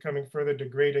avant-garde was becoming further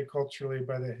degraded culturally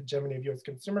by the hegemony of US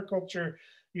consumer culture,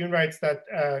 Yoon writes that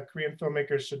Korean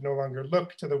filmmakers should no longer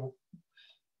look to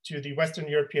the Western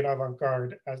European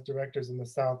avant-garde as directors in the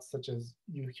South, such as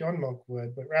Yoo Hyun-mok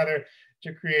would, but rather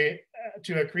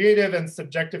to a creative and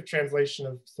subjective translation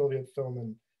of Soviet film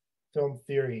and film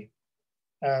theory.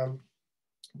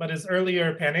 But his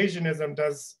earlier Pan-Asianism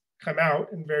does come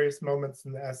out in various moments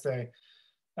in the essay.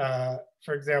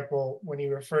 For example, when he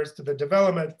refers to the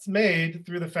developments made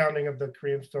through the founding of the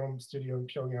Korean film studio in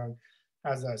Pyongyang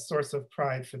as a source of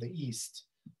pride for the East,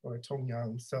 or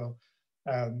Tongyang. So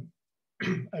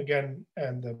again,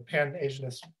 and the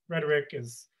Pan-Asianist rhetoric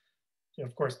is,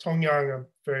 of course, Tongyang, a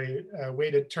very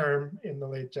weighted term in the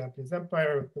late Japanese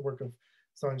Empire, with the work of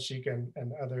Son Shik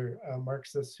and other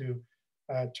Marxists who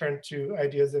turned to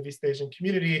ideas of East Asian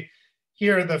community.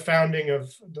 Here, the founding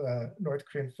of the North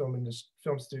Korean film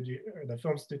studio, or the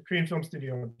Korean film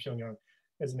studio in Pyongyang,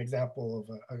 is an example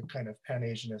of a kind of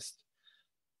Pan-Asianist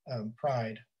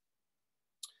pride.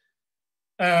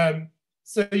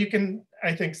 So you can,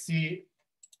 I think, see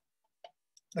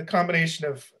the combination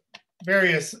of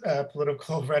various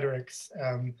political rhetorics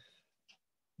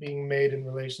being made in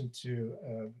relation to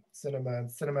cinema, and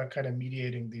cinema kind of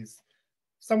mediating these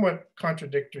somewhat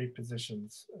contradictory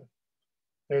positions.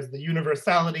 There's the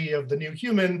universality of the new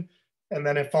human, and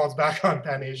then it falls back on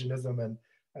Pan-Asianism and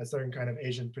a certain kind of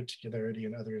Asian particularity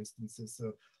in other instances.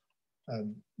 So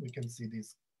we can see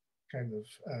these kind of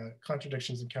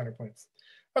contradictions and counterpoints.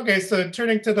 Okay, so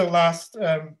turning to the last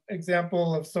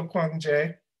example of So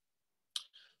Kwang-jae.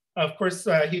 Of course,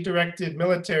 he directed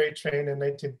Military Train in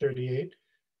 1938.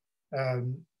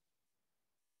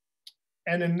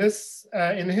 And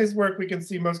in his work, we can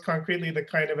see most concretely the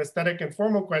kind of aesthetic and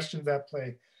formal questions at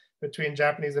play between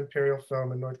Japanese imperial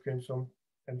film and North Korean film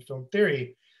and film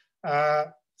theory.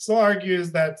 So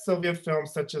argues that Soviet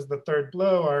films such as The Third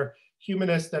Blow are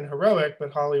humanist and heroic,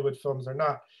 but Hollywood films are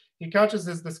not. He couches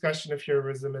his discussion of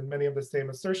heroism in many of the same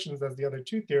assertions as the other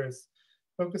two theorists,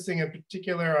 focusing in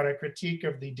particular on a critique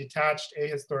of the detached,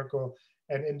 ahistorical,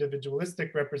 and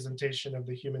individualistic representation of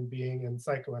the human being in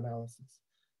psychoanalysis.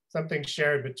 Something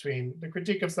shared between the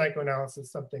critique of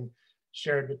psychoanalysis, something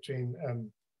shared between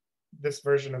this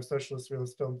version of socialist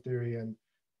realist film theory and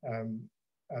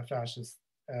fascist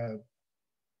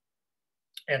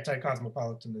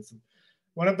anti-cosmopolitanism.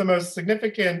 One of the most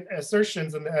significant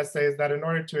assertions in the essay is that in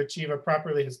order to achieve a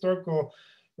properly historical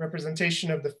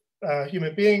representation of the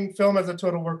human being, film as a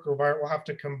total work of art will have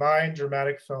to combine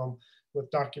dramatic film with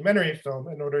documentary film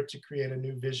in order to create a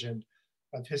new vision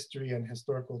of history and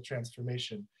historical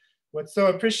transformation. What So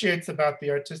appreciates about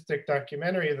the artistic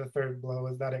documentary, The Third Blow,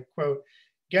 is that it, quote,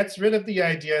 gets rid of the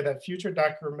idea that future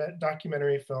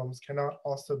documentary films cannot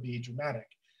also be dramatic,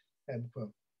 end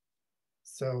quote.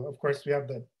 So of course we have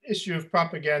the issue of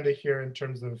propaganda here in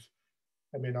terms of,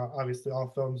 I mean, obviously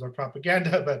all films are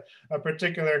propaganda, but a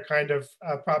particular kind of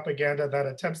propaganda that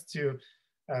attempts to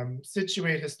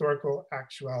situate historical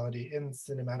actuality in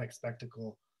cinematic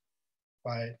spectacle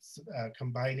by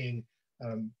combining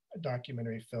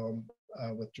documentary film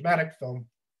with dramatic film.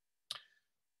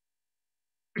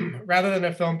 Rather than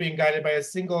a film being guided by a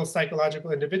single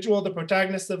psychological individual, the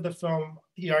protagonist of the film,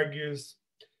 he argues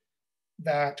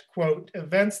that, quote,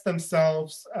 events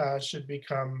themselves should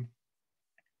become,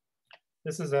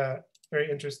 this is a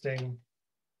very interesting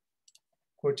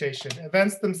quotation,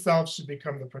 events themselves should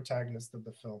become the protagonist of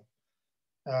the film.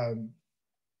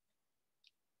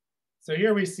 So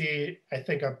here we see, I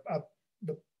think,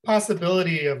 the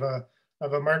possibility of a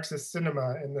Marxist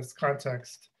cinema in this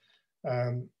context,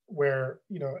 where,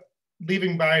 you know,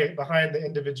 leaving behind the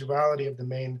individuality of the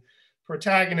main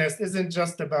protagonist isn't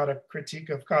just about a critique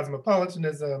of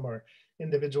cosmopolitanism or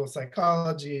individual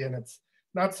psychology, and it's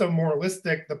not so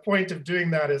moralistic. The point of doing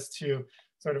that is to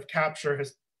sort of capture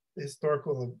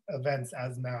historical events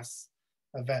as mass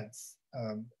events,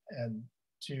 and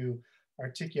to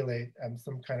articulate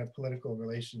some kind of political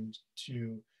relation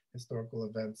to historical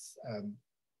events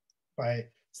by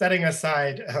setting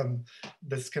aside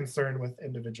this concern with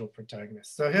individual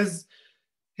protagonists. So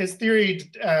his theory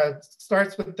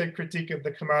starts with the critique of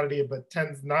the commodity, but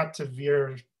tends not to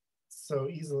veer so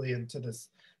easily into this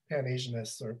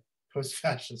Pan-Asianist or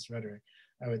post-fascist rhetoric,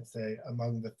 I would say,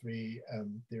 among the three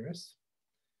theorists.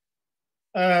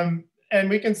 And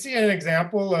we can see an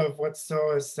example of what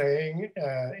So is saying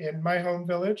in My Home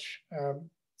Village.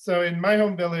 So in My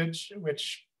Home Village,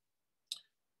 which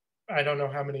I don't know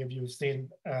how many of you have seen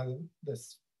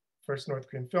this first North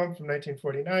Korean film from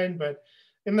 1949, but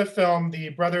in the film, the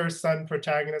brother-son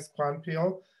protagonist, Kwan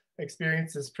Pil,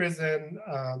 experiences prison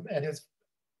and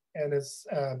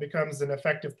becomes an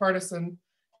effective partisan.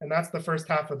 And that's the first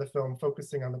half of the film,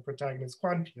 focusing on the protagonist,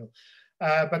 Kwan Pil.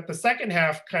 But the second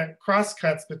half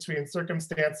cross-cuts between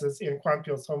circumstances in Kwan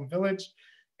Pil's home village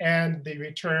and the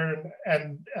return,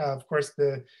 and of course,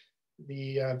 the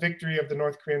victory of the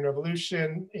North Korean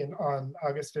Revolution on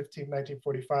August 15,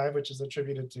 1945, which is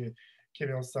attributed to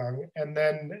Kim Il-sung. And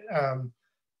then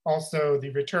also the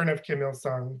return of Kim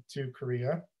Il-sung to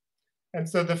Korea. And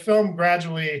so the film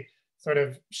gradually sort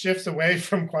of shifts away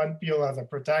from Kwan Pil as a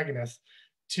protagonist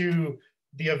to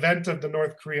the event of the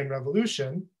North Korean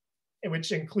Revolution,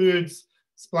 which includes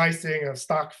splicing of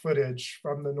stock footage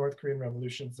from the North Korean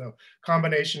Revolution. So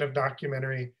combination of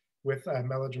documentary with a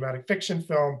melodramatic fiction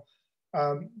film.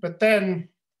 But then,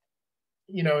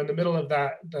 you know, in the middle of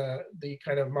that, the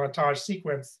kind of montage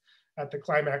sequence at the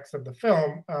climax of the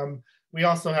film, we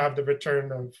also have the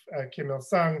return of Kim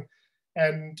Il-sung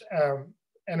and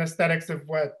aesthetics of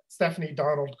what Stephanie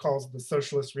Donald calls the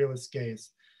socialist realist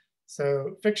gaze.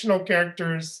 So fictional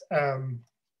characters,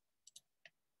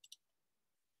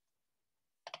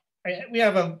 we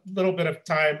have a little bit of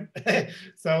time,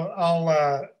 so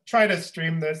I'll try to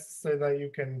stream this so that you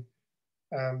can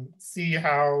see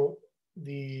how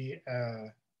the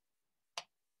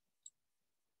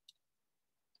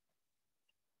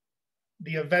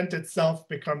event itself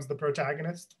becomes the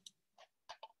protagonist.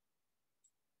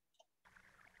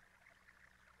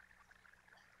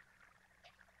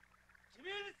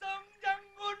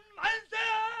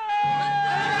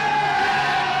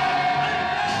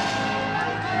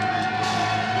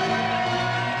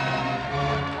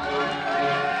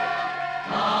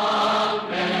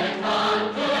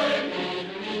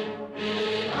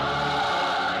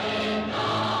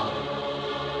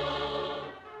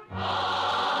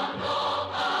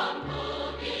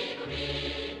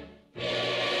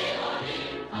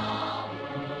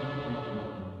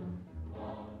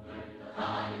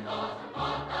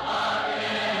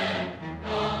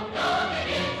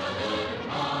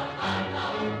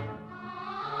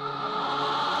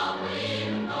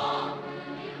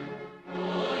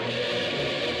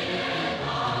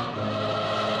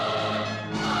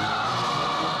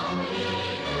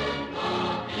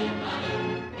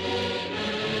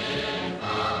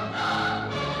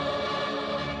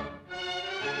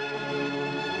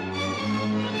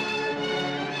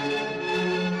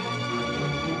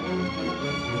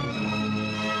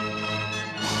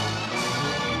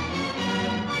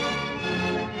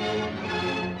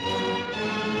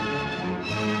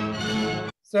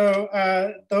 So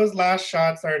those last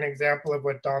shots are an example of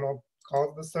what Donald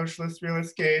calls the socialist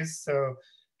realist gaze. So,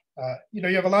 you know,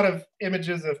 you have a lot of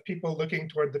images of people looking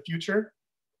toward the future,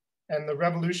 and the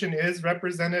revolution is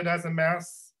represented as a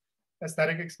mass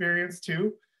aesthetic experience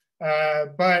too.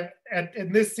 But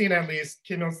in this scene, at least,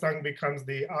 Kim Il-sung becomes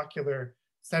the ocular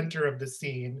center of the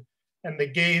scene, and the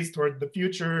gaze toward the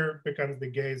future becomes the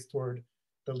gaze toward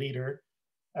the leader.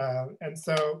 And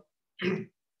so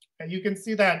you can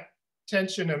see that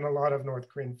tension in a lot of North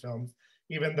Korean films.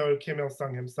 even though Kim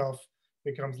Il-sung himself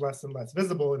becomes less and less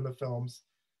visible in the films,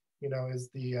 you know, is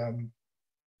the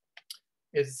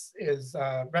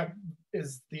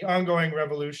ongoing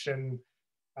revolution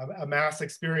a mass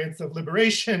experience of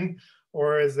liberation,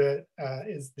 or is it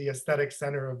is the aesthetic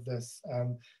center of this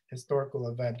historical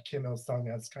event Kim Il-sung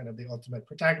as kind of the ultimate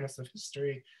protagonist of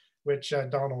history, which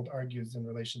Donald argues in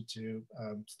relation to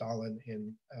Stalin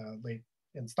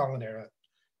in Stalin era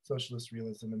socialist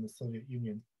realism in the Soviet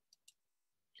Union.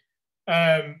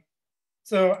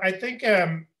 So I think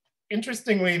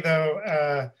interestingly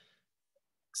though,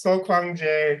 So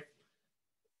Kwang-jae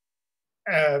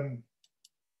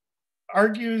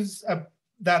argues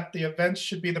that the events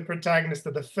should be the protagonist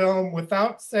of the film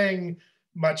without saying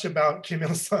much about Kim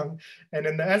Il-sung. And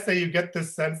in the essay, you get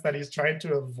this sense that he's trying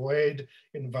to avoid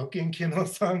invoking Kim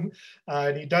Il-sung.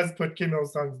 And he does put Kim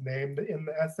Il-sung's name in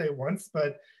the essay once,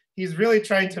 but he's really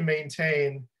trying to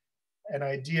maintain an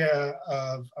idea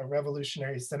of a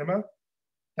revolutionary cinema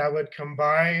that would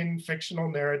combine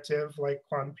fictional narrative like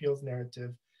Kwan Peele's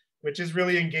narrative, which is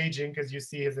really engaging because you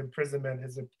see his imprisonment,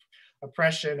 his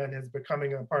oppression, and his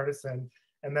becoming a partisan.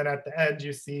 And then at the end,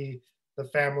 you see the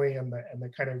family and the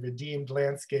kind of redeemed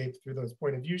landscape through those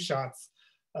point of view shots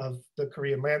of the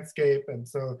Korean landscape. And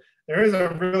so there is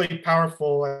a really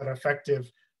powerful and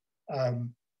effective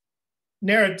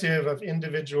narrative of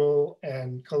individual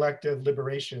and collective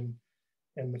liberation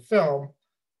in the film.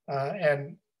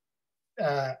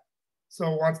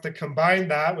 So wants to combine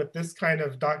that with this kind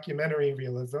of documentary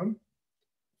realism,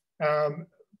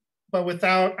 but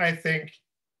without, I think,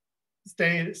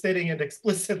 stating it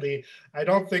explicitly. I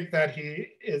don't think that he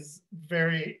is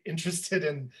very interested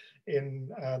in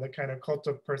the kind of cult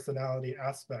of personality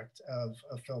aspect of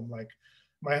a film like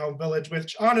My Home Village,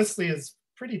 which honestly is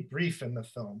pretty brief in the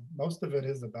film. Most of it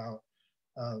is about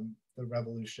the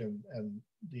revolution and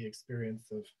the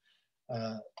experience of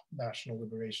national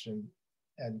liberation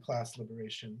and class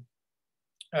liberation.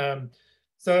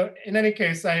 So in any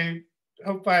case, I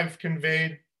hope I've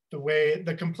conveyed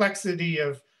the complexity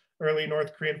of early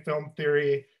North Korean film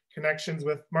theory, connections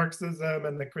with Marxism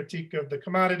and the critique of the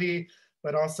commodity,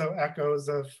 but also echoes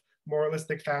of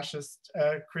moralistic fascist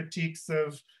critiques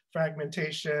of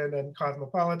fragmentation and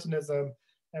cosmopolitanism.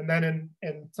 And then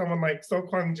in someone like So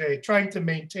Kwang-jae, trying to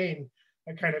maintain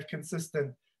a kind of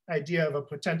consistent idea of a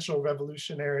potential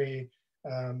revolutionary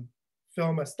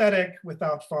film aesthetic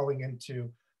without falling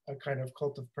into a kind of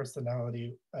cult of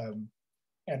personality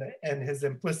and his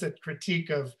implicit critique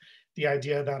of the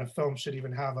idea that a film should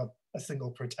even have a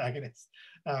single protagonist,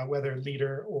 whether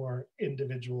leader or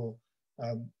individual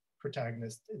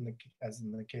protagonist, as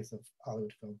in the case of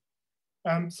Hollywood film.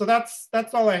 So that's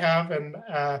all I have. And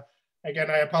again,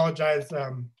 I apologize.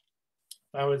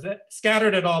 I was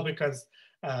scattered at all because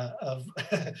of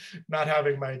not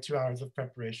having my 2 hours of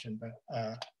preparation, but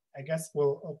I guess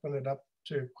we'll open it up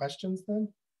to questions then.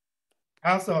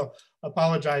 I also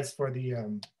apologize for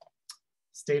the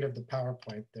state of the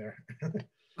PowerPoint there.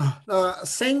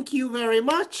 Thank you very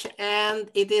much. And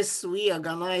it is we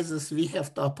organizers, we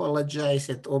have to apologize.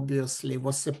 It obviously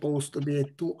was supposed to be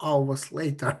 2 hours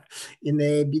later in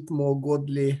a bit more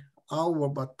godly hour,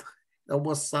 but there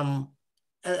was some,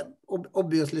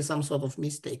 obviously some sort of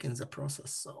mistake in the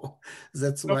process. So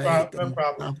that's why. No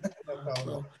problem.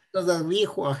 So that we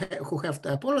who have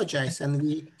to apologize, and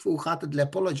we full-heartedly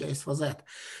apologize for that.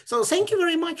 So thank you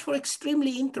very much for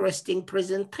extremely interesting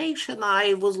presentation.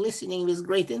 I was listening with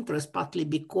great interest, partly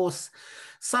because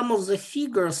some of the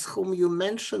figures whom you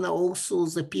mentioned are also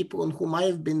the people on whom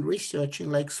I've been researching,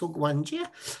 like So Kwang-jae,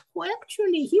 who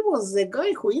actually, he was the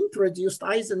guy who introduced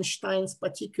Eisenstein's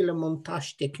particular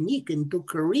montage technique into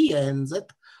Korea, and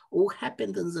that all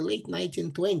happened in the late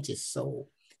 1920s. So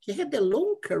he had a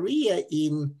long career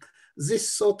in this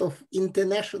sort of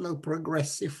international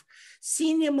progressive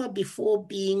cinema before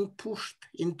being pushed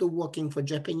into working for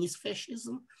Japanese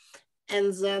fascism.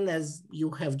 And then, as you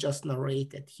have just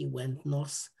narrated, he went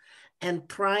north and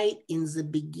tried in the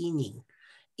beginning,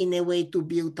 in a way, to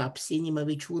build up cinema,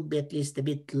 which would be at least a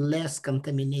bit less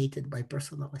contaminated by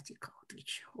personality cult,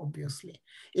 which obviously,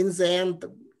 in the end,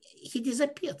 he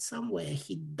disappeared somewhere.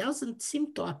 He doesn't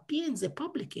seem to appear in the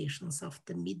publications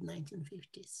after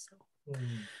mid-1950s.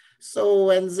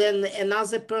 So, and then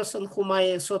another person whom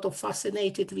I sort of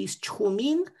fascinated with, Chu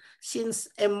Min, since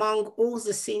among all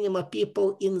the cinema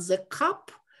people in the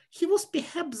cup, he was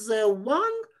perhaps the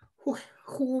one who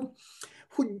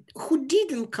who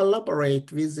didn't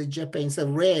collaborate with the Japanese, a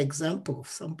rare example of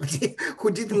somebody who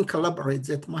didn't collaborate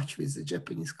that much with the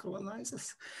Japanese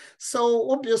colonizers. So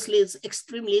obviously it's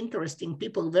extremely interesting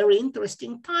people, very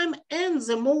interesting time. And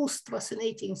the most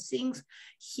fascinating things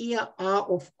here are,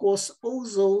 of course, all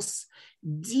those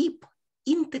deep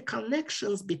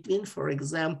interconnections between, for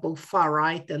example, far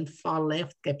right and far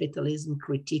left capitalism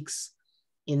critiques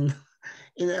in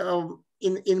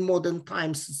modern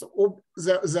times. So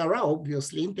there are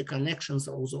obviously interconnections,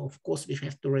 although of course we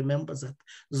have to remember that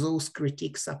those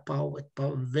critiques are powered by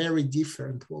a very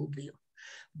different worldview,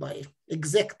 by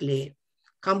exactly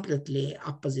completely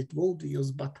opposite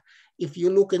worldviews. But if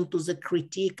you look into the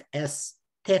critique as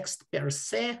text per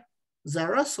se,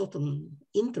 there are certain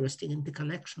interesting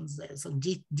interconnections there, so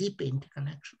deep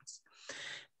interconnections.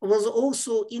 It was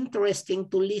also interesting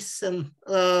to listen,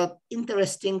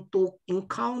 interesting to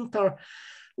encounter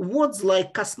words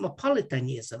like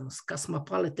cosmopolitanism.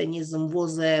 Cosmopolitanism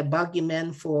was a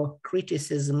boogeyman for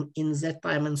criticism in that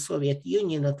time in Soviet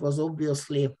Union. It was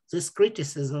obviously, this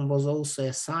criticism was also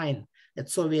a sign that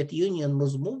Soviet Union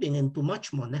was moving into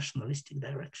much more nationalistic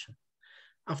direction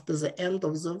after the end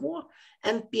of the war.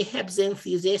 And perhaps the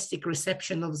enthusiastic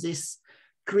reception of this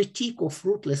critique of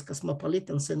ruthless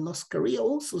cosmopolitans in North Korea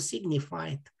also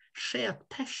signified shared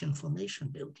passion for nation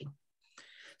building.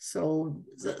 So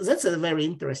that's a very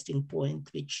interesting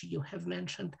point which you have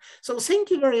mentioned. So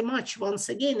thank you very much once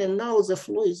again. And now the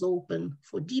floor is open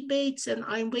for debates and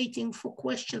I'm waiting for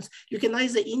questions. You can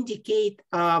either indicate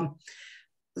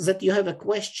that you have a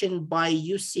question by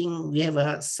using, we have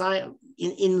a sign,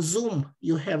 in Zoom,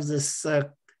 you have this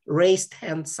raised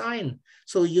hand sign.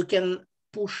 So you can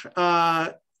push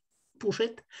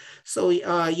it. So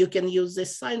you can use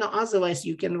this sign, or otherwise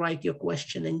you can write your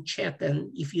question in chat.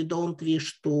 And if you don't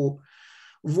wish to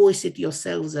voice it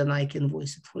yourself, then I can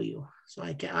voice it for you. So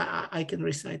I can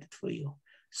recite it for you.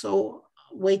 So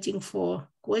waiting for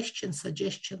questions,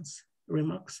 suggestions,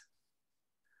 remarks.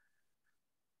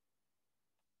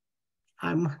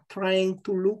 I'm trying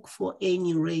to look for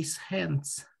any raise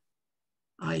hands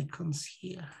icons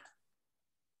here.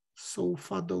 So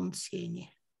far, don't see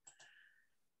any.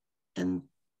 And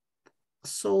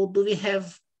so do we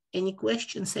have any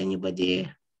questions?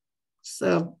 Anybody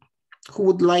who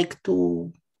would like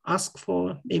to ask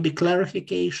for maybe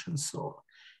clarifications or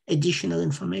additional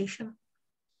information?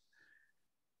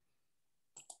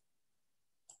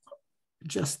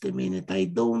 Just a minute, I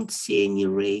don't see any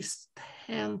raised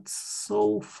hands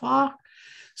so far.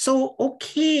 So,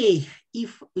 okay,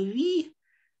 if we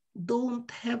don't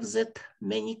have that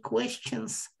many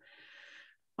questions,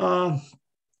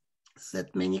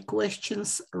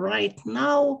 right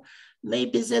now,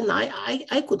 maybe then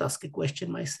I could ask a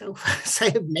question myself. I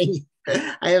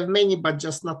have many, but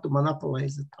just not to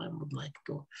monopolize the time, would like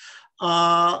to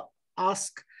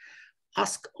ask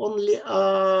only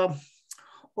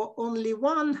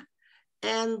one.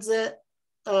 And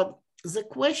the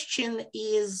question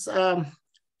is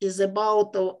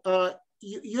about,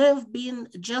 you have been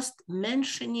just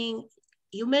mentioning,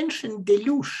 you mentioned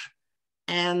Deleuze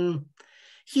and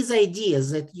his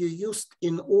ideas that you used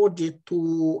in order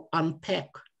to unpack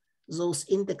those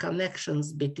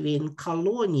interconnections between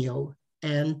colonial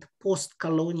and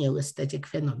post-colonial aesthetic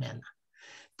phenomena.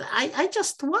 I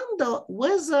just wonder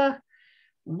whether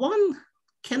one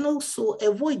can also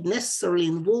avoid necessarily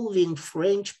involving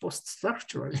French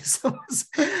post-structuralism,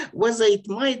 whether it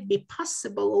might be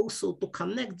possible also to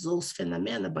connect those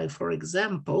phenomena by, for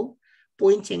example,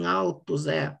 pointing out to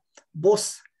the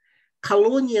both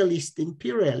colonialist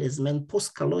imperialism and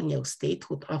post-colonial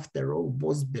statehood. After all,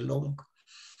 both belong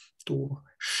to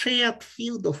shared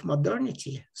field of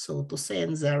modernity, so to say,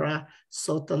 and there are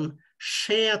certain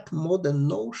shared modern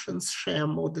notions, shared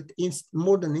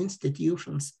modern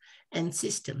institutions and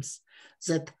systems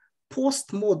that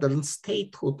postmodern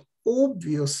statehood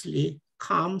obviously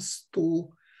comes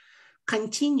to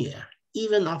continue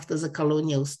even after the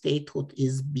colonial statehood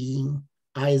is being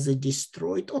either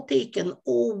destroyed or taken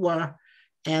over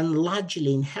and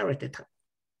largely inherited.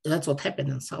 That's what happened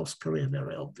in South Korea,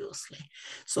 very obviously.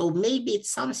 So maybe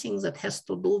it's something that has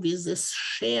to do with this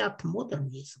shared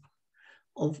modernism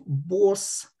of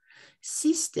both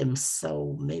systems.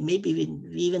 So maybe we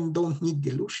even don't need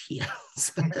Deleuze here.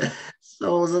 So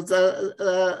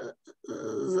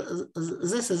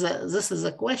this is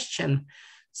a question.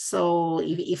 So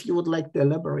if you would like to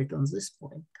elaborate on this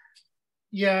point.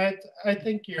 Yeah, I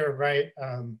think you're right.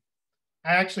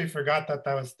 I actually forgot that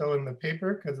was still in the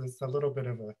paper because it's a little bit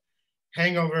of a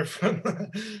hangover from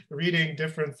reading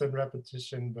difference and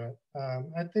repetition. But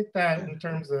I think that in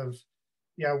terms of,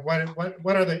 yeah,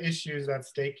 what are the issues at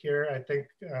stake here? I think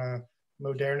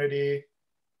modernity,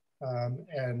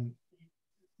 and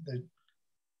the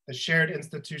shared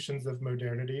institutions of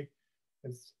modernity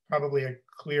is probably a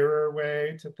clearer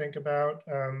way to think about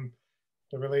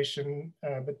the relation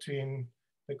between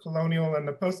the colonial and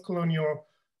the post-colonial.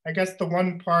 I guess the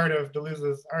one part of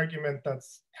Deleuze's argument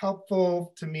that's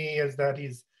helpful to me is that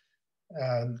he's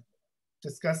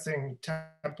discussing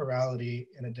temporality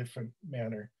in a different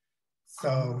manner.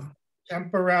 So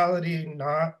temporality,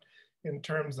 not in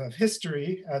terms of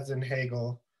history, as in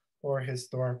Hegel, or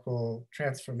historical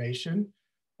transformation,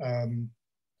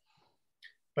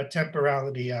 but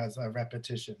temporality as a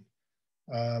repetition.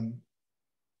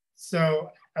 So,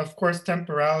 of course,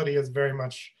 temporality is very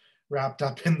much wrapped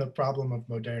up in the problem of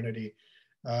modernity.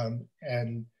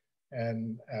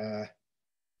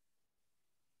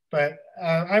 But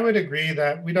I would agree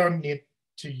that we don't need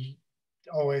to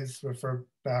always refer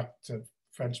back to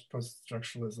French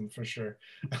post-structuralism for sure.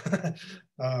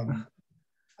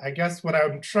 I guess what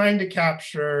I'm trying to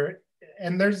capture,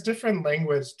 and there's different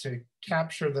language to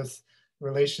capture this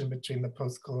relation between the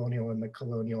post-colonial and the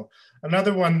colonial.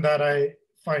 Another one that I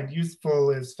find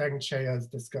useful is Feng Chea's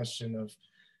discussion of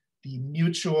the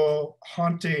mutual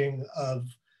haunting of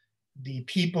the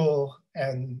people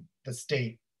and the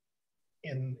state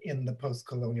in the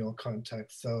post-colonial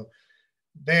context. So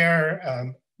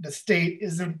there, the state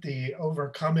isn't the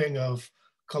overcoming of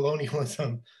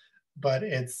colonialism, but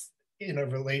it's in a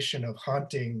relation of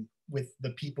haunting with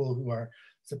the people who are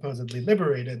supposedly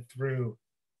liberated through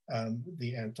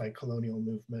the anti-colonial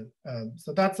movement.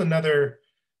 So that's another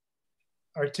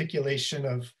articulation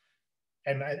of,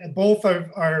 and both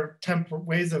are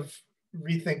ways of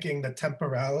rethinking the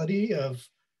temporality of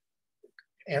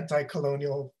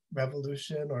anti-colonial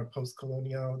revolution or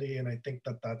post-coloniality. And I think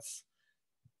that that's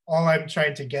all I'm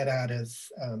trying to get at,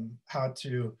 is how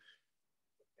to,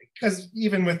 because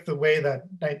even with the way that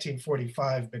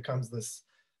 1945 becomes this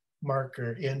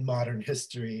marker in modern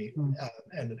history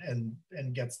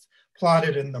and gets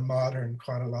plotted in the modern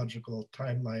chronological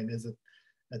timeline, is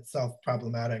itself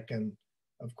problematic, and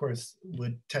of course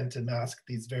would tend to mask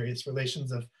these various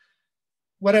relations of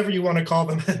whatever you want to call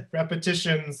them,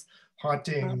 repetitions,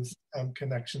 hauntings,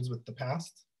 connections with the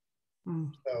past.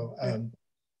 So,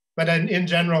 but in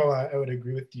general, I would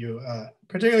agree with you,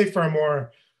 particularly for a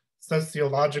more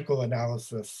sociological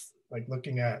analysis, like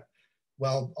looking at,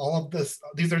 well, all of this,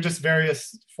 these are just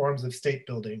various forms of state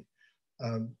building,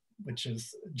 which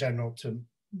is general to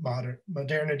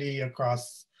modernity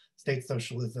across state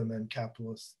socialism and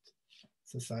capitalist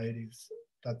societies.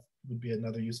 That would be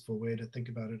another useful way to think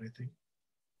about it, I think.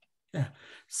 Yeah,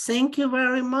 thank you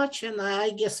very much. And I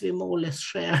guess we more or less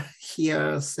share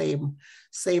here same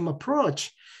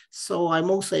approach. So I'm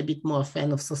also a bit more a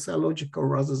fan of sociological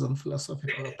rather than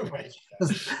philosophical approach.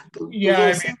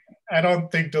 Yeah, I mean, I don't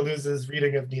think Deleuze's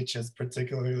reading of Nietzsche is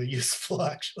particularly useful,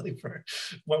 actually, for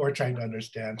what we're trying to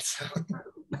understand. So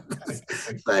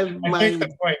I take the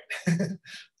point.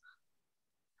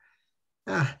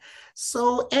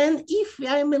 So, and if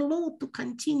I'm allowed to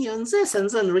continue on this and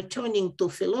then returning to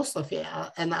philosophy,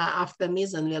 and after me,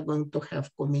 then we are going to have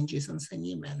Kominjis and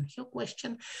Sanim and your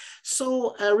question.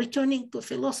 So returning to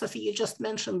philosophy, you just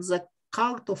mentioned the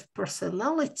cult of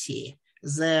personality,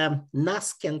 the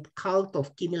nascent cult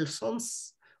of Kim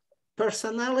Il-sung's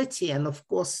personality. And of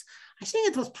course, I think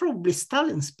it was probably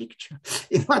Stalin's picture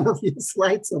in one of your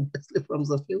slides, obviously from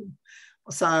the film.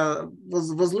 So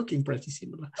was looking pretty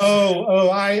similar.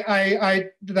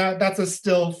 That's a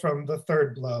still from The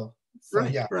Third Blow. So,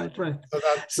 right, yeah. right.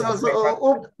 So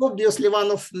obviously one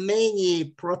of many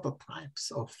prototypes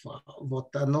of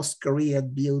what North Korea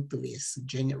built with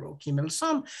General Kim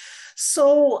Il-sung.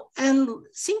 So, and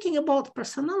thinking about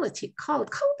personality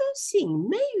cult, how do you think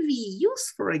maybe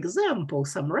use, for example,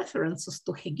 some references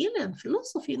to Hegelian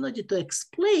philosophy in order to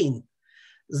explain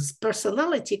this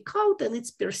personality cult and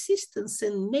its persistence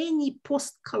in many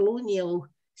post-colonial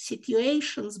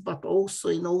situations, but also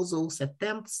in all those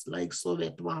attempts like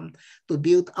Soviet one to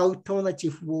build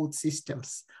alternative world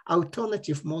systems,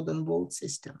 alternative modern world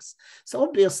systems. So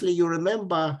obviously you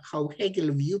remember how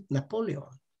Hegel viewed Napoleon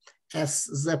as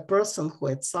the person who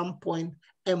at some point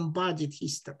embodied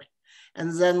history.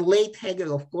 And then late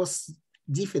Hegel, of course,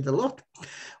 differed a lot.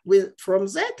 From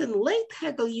that, in late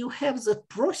Hegel, you have the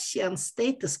Prussian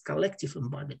state as collective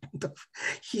embodiment of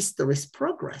history's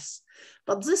progress.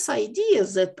 But this idea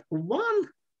that one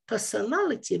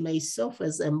personality may serve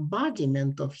as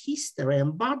embodiment of history,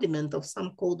 embodiment of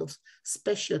some code of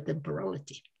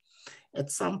spatio-temporality.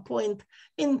 At some point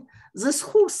in this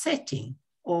whole setting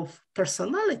of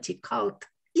personality cult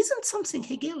isn't something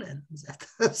Hegelian.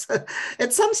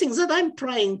 It's something that I'm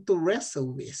trying to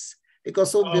wrestle with.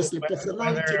 because obviously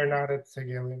whether or not it's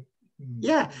Hegelian.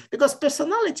 Yeah, because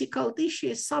personality cult issue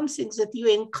is something that you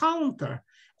encounter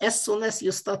as soon as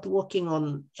you start working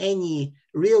on any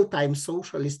real-time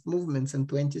socialist movements in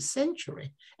 20th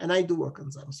century. And I do work on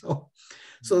them. So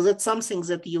that's something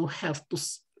that you have to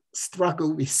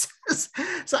struggle with.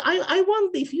 So I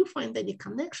wonder if you find any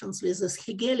connections with this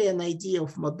Hegelian idea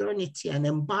of modernity and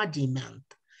embodiment.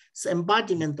 It's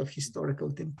embodiment of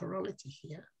historical temporality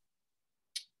here.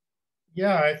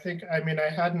 Yeah, I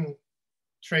hadn't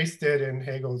traced it in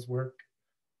Hegel's work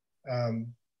the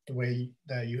way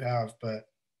that you have, but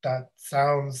that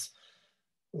sounds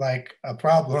like a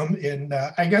problem.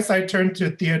 I guess I turned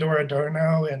to Theodor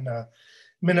Adorno in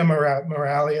Minima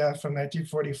Moralia from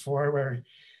 1944, where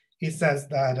he says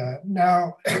that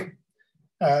now,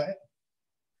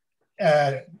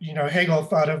 Hegel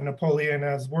thought of Napoleon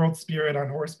as world spirit on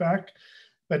horseback,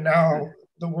 but now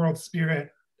the world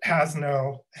spirit has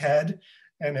no head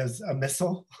and is a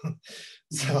missile.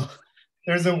 So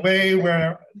there's a way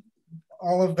where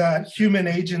all of that human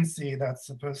agency that's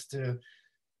supposed to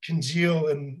congeal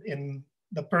in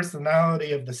the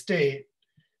personality of the state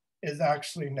is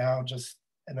actually now just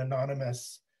an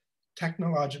anonymous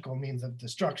technological means of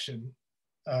destruction.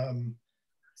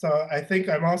 So I think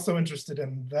I'm also interested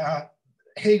in that.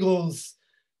 Hegel's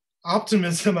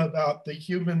optimism about the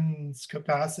human's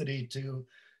capacity to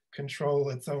control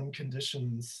its own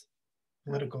conditions,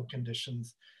 political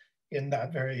conditions, in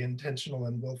that very intentional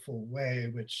and willful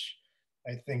way, which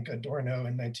I think Adorno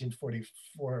in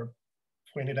 1944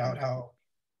 pointed out how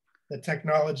the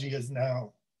technology has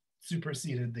now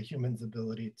superseded the human's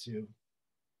ability to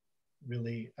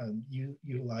really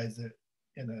utilize it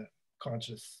in a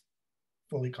conscious,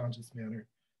 fully conscious manner.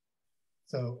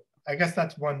 So I guess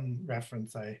that's one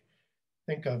reference I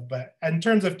think of. But in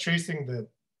terms of tracing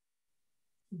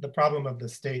the problem of the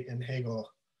state in Hegel,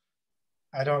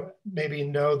 I don't maybe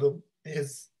know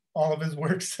all of his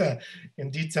works in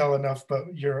detail enough,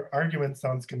 but your argument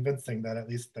sounds convincing that at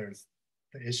least there's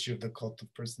the issue of the cult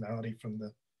of personality from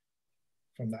the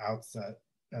outset.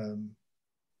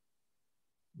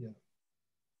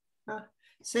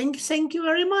 Thank you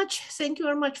very much. Thank you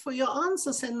very much for your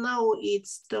answers. And now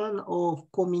it's turn of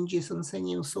Komingis and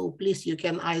Senil. So please, you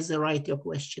can either write your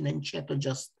question in chat or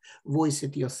just voice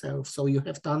it yourself. So you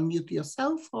have to unmute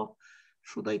yourself, or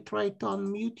should I try to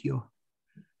unmute you?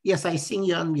 Yes, I think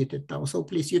you're unmuted now. So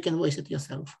please, you can voice it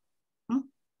yourself.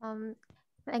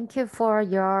 Thank you for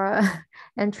your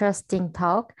interesting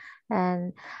talk.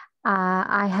 And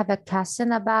I have a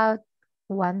question about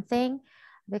one thing,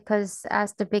 because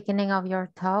at the beginning of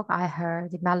your talk, I heard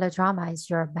the melodrama is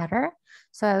your better.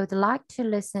 So I would like to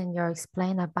listen your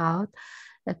explain about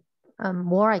the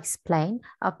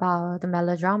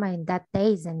melodrama in that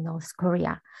days in North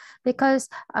Korea, because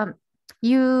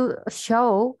you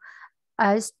show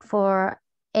us for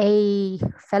a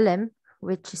film,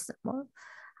 which is,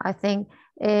 I think,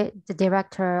 the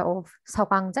director of Seo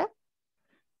Kwang-jae,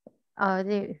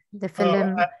 the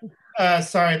film.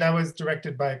 Sorry, that was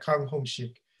directed by Kang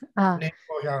Hong-sik. I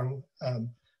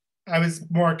was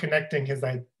more connecting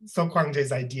Seo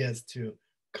Kwang-jae's ideas to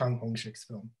Kang Hong-sik's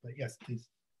film, but yes, please.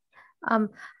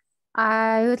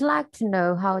 I would like to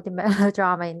know how the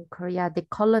melodrama in Korea,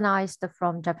 decolonized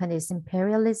from Japanese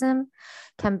imperialism,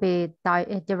 can be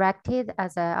directed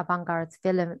as an avant-garde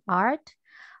film art.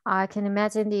 I can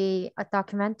imagine a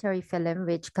documentary film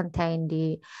which contains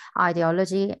the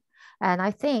ideology, and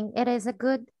I think it is a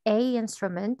good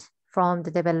instrument for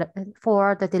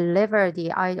the deliver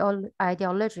the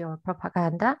ideology or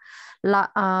propaganda.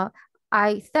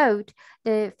 I thought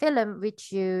the film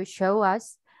which you show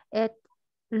us, it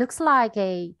looks like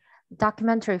a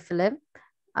documentary film.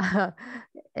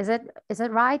 Is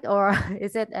it right, or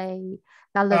is it a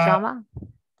melodrama?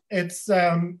 It's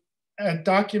a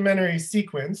documentary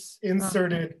sequence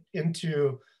inserted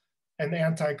into an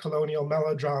anti-colonial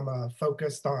melodrama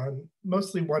focused on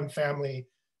mostly one family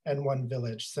and one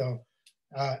village. So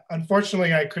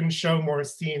unfortunately, I couldn't show more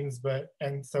scenes,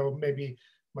 and so maybe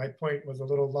my point was a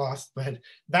little lost, but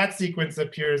that sequence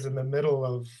appears in the middle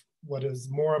of what is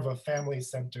more of a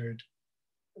family-centered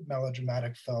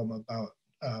melodramatic film about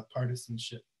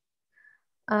partisanship.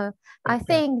 I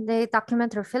think the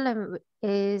documentary film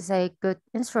is a good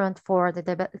instrument for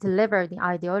deliver the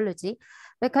ideology,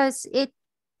 because it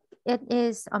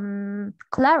is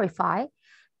clarify,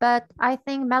 but I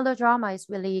think melodrama is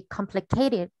really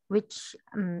complicated, which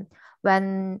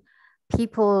when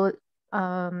people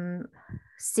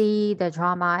see the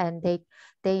drama, and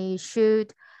they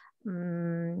should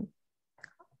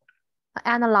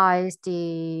analyze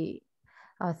the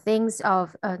things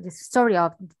of the story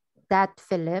of that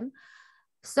film.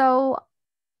 So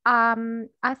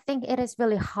I think it is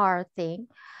really hard thing.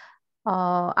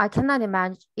 I cannot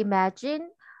imagine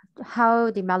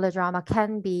how the melodrama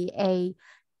can be a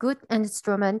good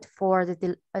instrument for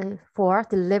for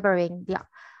delivering the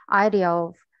idea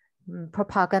of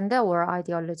propaganda or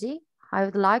ideology. I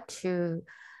would like to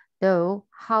know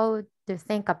how to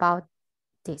think about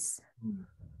this.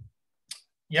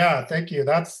 Yeah, thank you.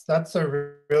 That's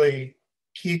a really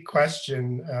key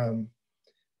question.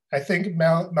 I think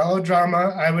melodrama,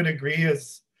 I would agree,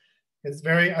 is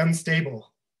very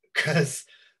unstable because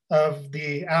of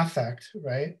the affect,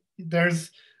 right? There's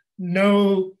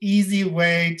no easy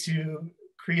way to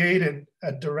create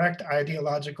a direct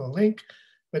ideological link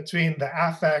between the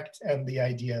affect and the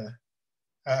idea,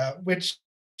 which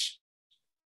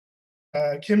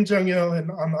Kim Jong-il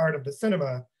On the Art of the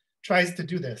Cinema tries to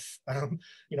do this.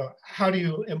 How do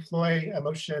you employ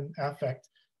emotion, affect,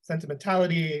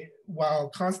 sentimentality while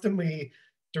constantly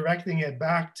directing it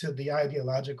back to the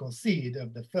ideological seed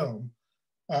of the film?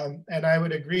 And I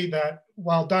would agree that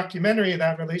while documentary,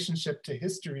 that relationship to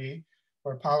history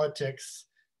or politics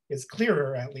is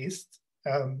clearer, at least,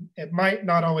 it might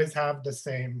not always have the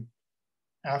same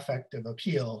affective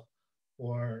appeal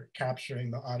or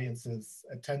capturing the audience's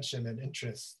attention and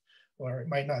interest, or it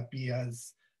might not be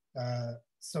as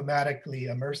somatically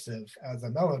immersive as a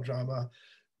melodrama,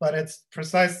 but it's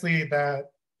precisely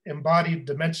that embodied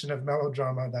dimension of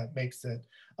melodrama that makes it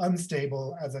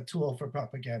unstable as a tool for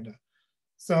propaganda.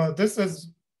 So this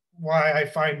is why I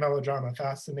find melodrama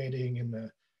fascinating in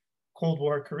the Cold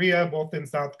War Korea, both in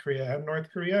South Korea and North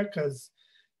Korea, because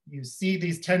you see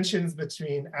these tensions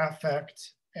between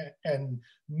affect and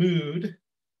mood,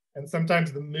 and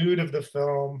sometimes the mood of the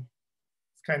film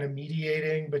is kind of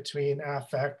mediating between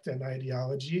affect and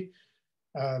ideology.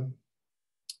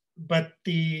 But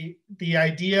the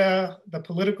idea, the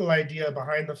political idea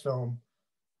behind the film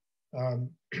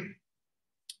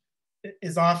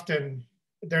is often,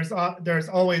 there's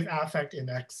always affect in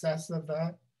excess of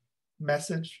that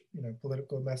message,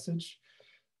 political message,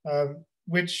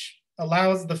 which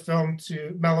allows the film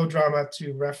melodrama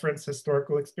to reference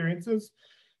historical experiences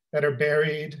that are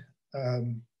buried,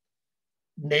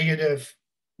 negative,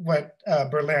 what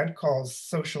Berlant calls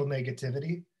social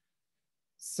negativity.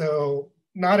 So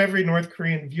not every North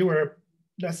Korean viewer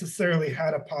necessarily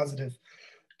had a positive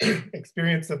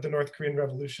experience of the North Korean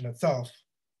Revolution itself,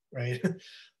 right?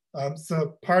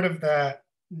 So part of that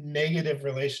negative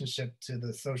relationship to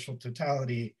the social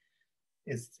totality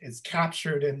is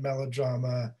captured in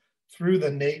melodrama through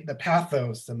the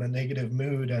pathos and the negative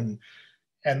mood, and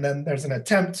then there's an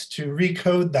attempt to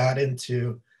recode that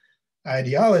into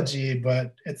ideology,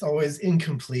 but it's always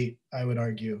incomplete, I would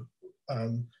argue.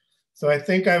 So I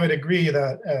think I would agree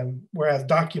that whereas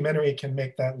documentary can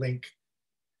make that link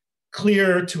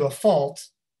clear to a fault,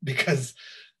 because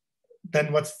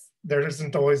then there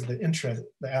isn't always the interest,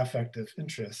 the affective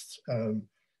interest.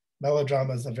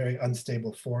 Melodrama is a very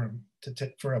unstable form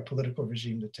for a political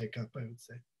regime to take up, I would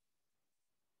say.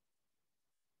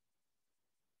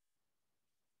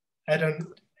 I don't.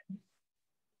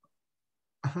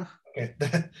 Okay.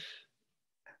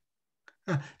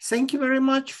 Thank you very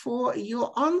much for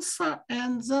your answer.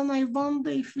 And then I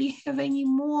wonder if we have any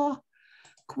more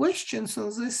questions on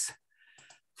this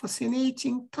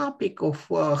fascinating topic of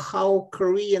how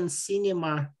Korean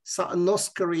cinema,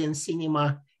 North Korean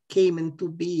cinema came into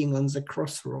being on the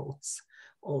crossroads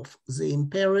of the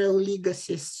imperial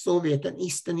legacies, Soviet and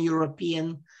Eastern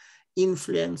European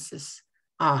influences.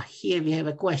 Here we have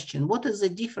a question. What is the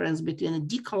difference between a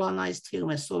decolonized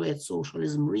film and Soviet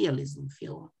socialism realism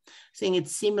film? I think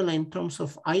it's similar in terms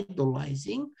of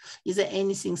idolizing. Is there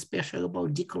anything special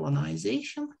about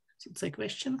decolonization? It's a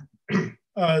question.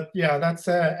 Yeah, that's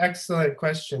an excellent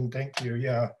question. Thank you.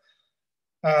 Yeah.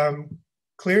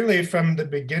 Clearly from the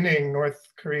beginning, North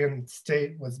Korean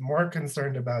state was more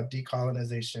concerned about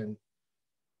decolonization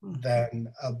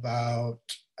than about,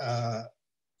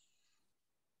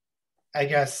 I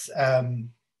guess,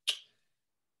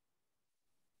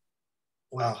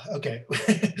 well, okay.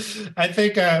 I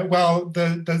think, well,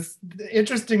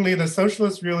 interestingly, the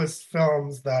socialist realist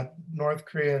films that North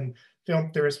Korean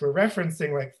film theorists were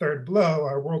referencing, like Third Blow,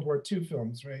 are World War II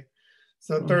films, right?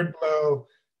 So Third Blow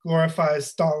glorifies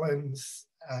Stalin's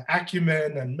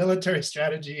acumen and military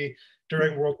strategy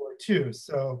during World War II.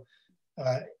 So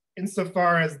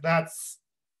insofar as that's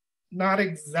not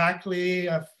exactly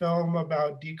a film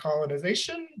about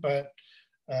decolonization, but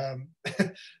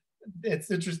it's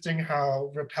interesting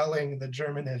how repelling the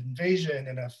German invasion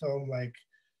in a film like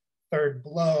Third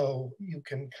Blow, you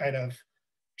can kind of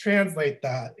translate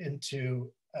that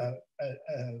into a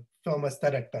film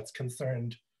aesthetic that's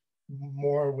concerned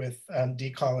more with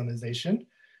decolonization.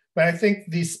 But I think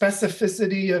the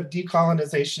specificity of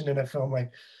decolonization in a film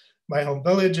like My Home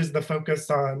Village is the focus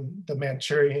on the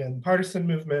Manchurian partisan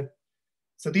movement.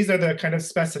 So these are the kind of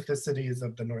specificities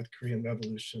of the North Korean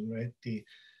Revolution, right? The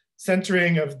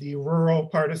centering of the rural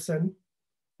partisan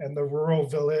and the rural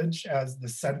village as the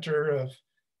center of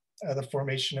the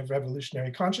formation of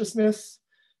revolutionary consciousness.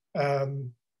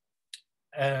 And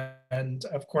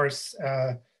of course,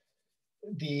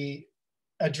 the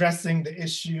addressing the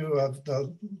issue of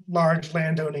the large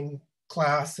landowning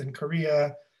class in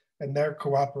Korea and their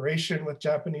cooperation with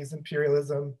Japanese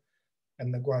imperialism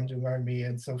and the Gwangju Army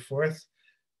and so forth.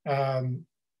 There's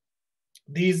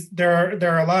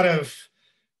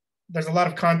a lot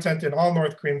of content in all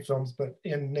North Korean films, but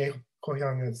in Ne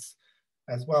Kohyang as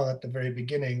well at the very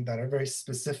beginning that are very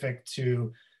specific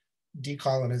to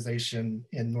decolonization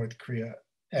in North Korea.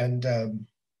 And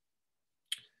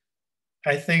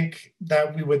I think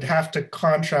that we would have to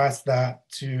contrast that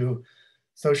to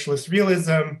socialist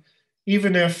realism,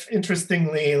 even if,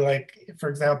 interestingly, like, for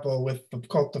example, with the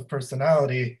cult of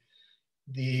personality,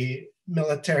 the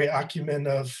military acumen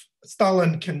of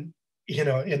Stalin can,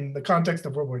 in the context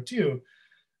of World War II,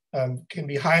 can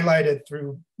be highlighted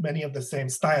through many of the same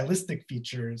stylistic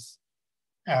features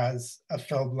as a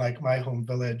film like My Home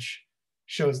Village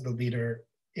shows the leader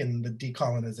in the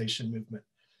decolonization movement.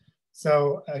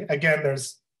 So again,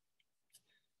 there's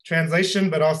translation,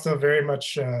 but also very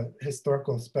much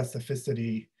historical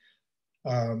specificity.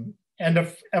 And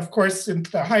of course, in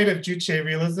the height of Juche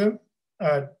realism,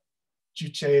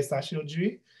 Juche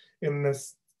Sashilji, in the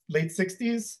late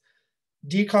 60s,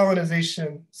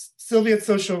 decolonization, Soviet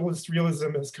socialist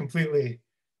realism is completely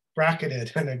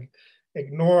bracketed and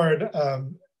ignored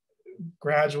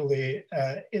gradually.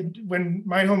 When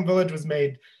My Home Village was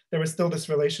made, there was still this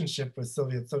relationship with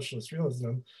Soviet socialist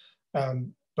realism.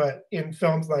 But in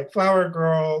films like Flower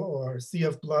Girl or Sea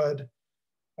of Blood,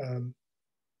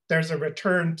 there's a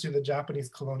return to the Japanese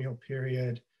colonial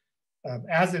period,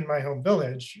 as in My Home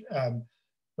Village,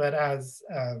 but as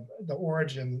the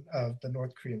origin of the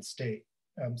North Korean state.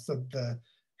 So the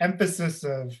emphasis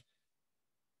of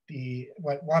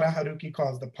what Wada Haruki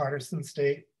calls the partisan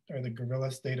state or the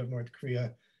guerrilla state of North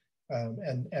Korea,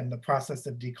 and the process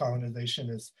of decolonization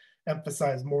is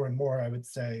emphasized more and more, I would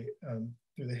say,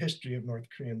 through the history of North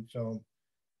Korean film.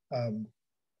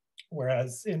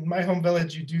 Whereas in My Home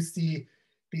Village, you do see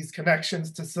these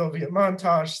connections to Soviet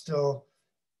montage still,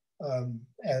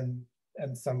 and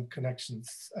some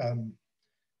connections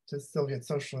to Soviet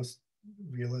socialist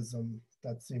realism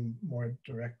that seem more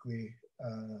directly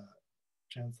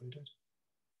translated.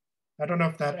 I don't know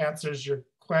if that answers your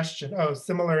question. Oh,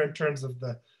 similar in terms of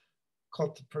the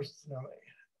cult of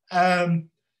personality.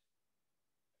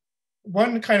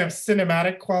 One kind of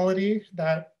cinematic quality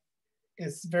that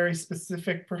is very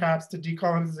specific perhaps to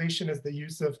decolonization is the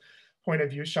use of point of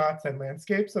view shots and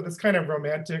landscapes. So this kind of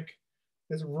romantic,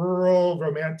 this rural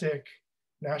romantic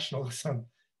nationalism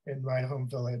in My Home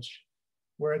Village,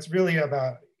 where it's really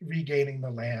about regaining the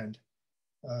land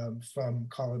from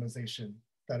colonization.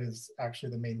 That is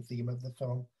actually the main theme of the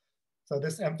film. So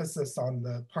this emphasis on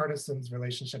the partisan's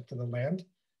relationship to the land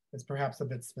is perhaps a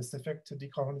bit specific to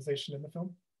decolonization in the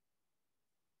film.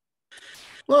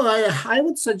 Well, I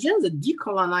would suggest that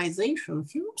decolonization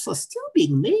films are still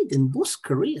being made in both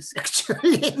Koreas,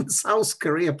 actually. In South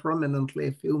Korea,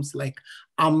 prominently, films like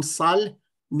Amsal,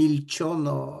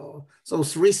 Milchon,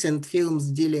 those recent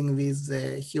films dealing with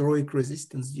heroic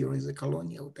resistance during the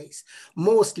colonial days,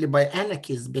 mostly by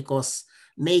anarchists, because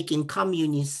making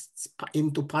communists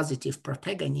into positive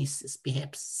protagonists is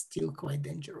perhaps still quite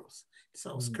dangerous.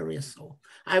 South Korea. So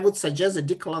I would suggest that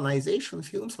decolonization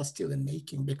films are still in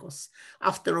making, because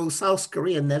after all, South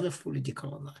Korea never fully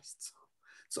decolonized.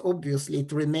 So obviously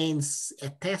it remains a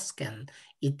task, and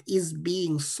it is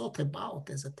being thought about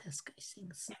as a task, I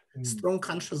think. Strong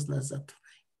consciousness that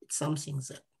it's something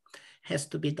that has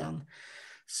to be done.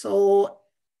 So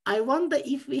I wonder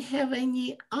if we have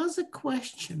any other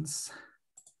questions.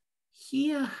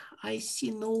 Here I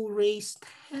see no raised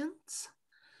hands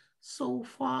so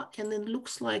far, and it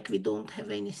looks like we don't have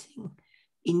anything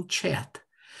in chat.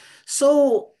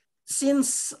 So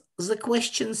since the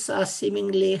questions are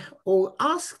seemingly all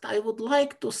asked, I would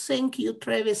like to thank you,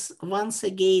 Travis, once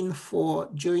again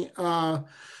for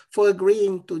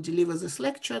agreeing to deliver this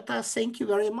lecture. Thank you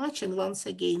very much, and once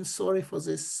again, sorry for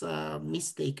this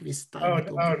mistake with time.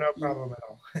 Oh, no problem at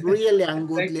all. Really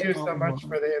ungodly. Thank you so much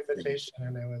for the invitation,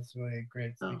 and it was really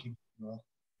great speaking to you all.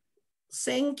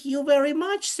 Thank you very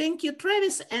much. Thank you,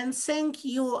 Travis, and thank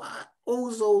you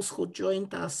all those who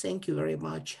joined us, thank you very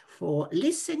much for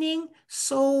listening.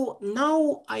 So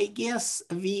now I guess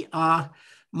we are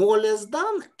more or less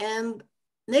done. And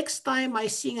next time, I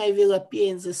think I will appear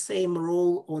in the same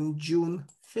role on June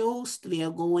 1st. We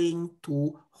are going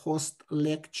to host a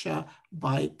lecture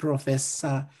by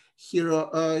Professor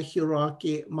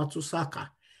Hiroaki Matsusaka,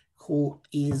 who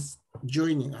is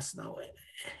joining us now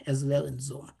as well in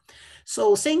Zoom.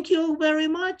 So thank you very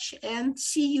much and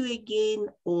see you again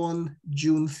on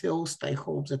June 1st. I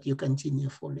hope that you continue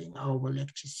following our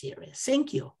lecture series.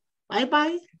 Thank you.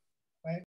 Bye-bye.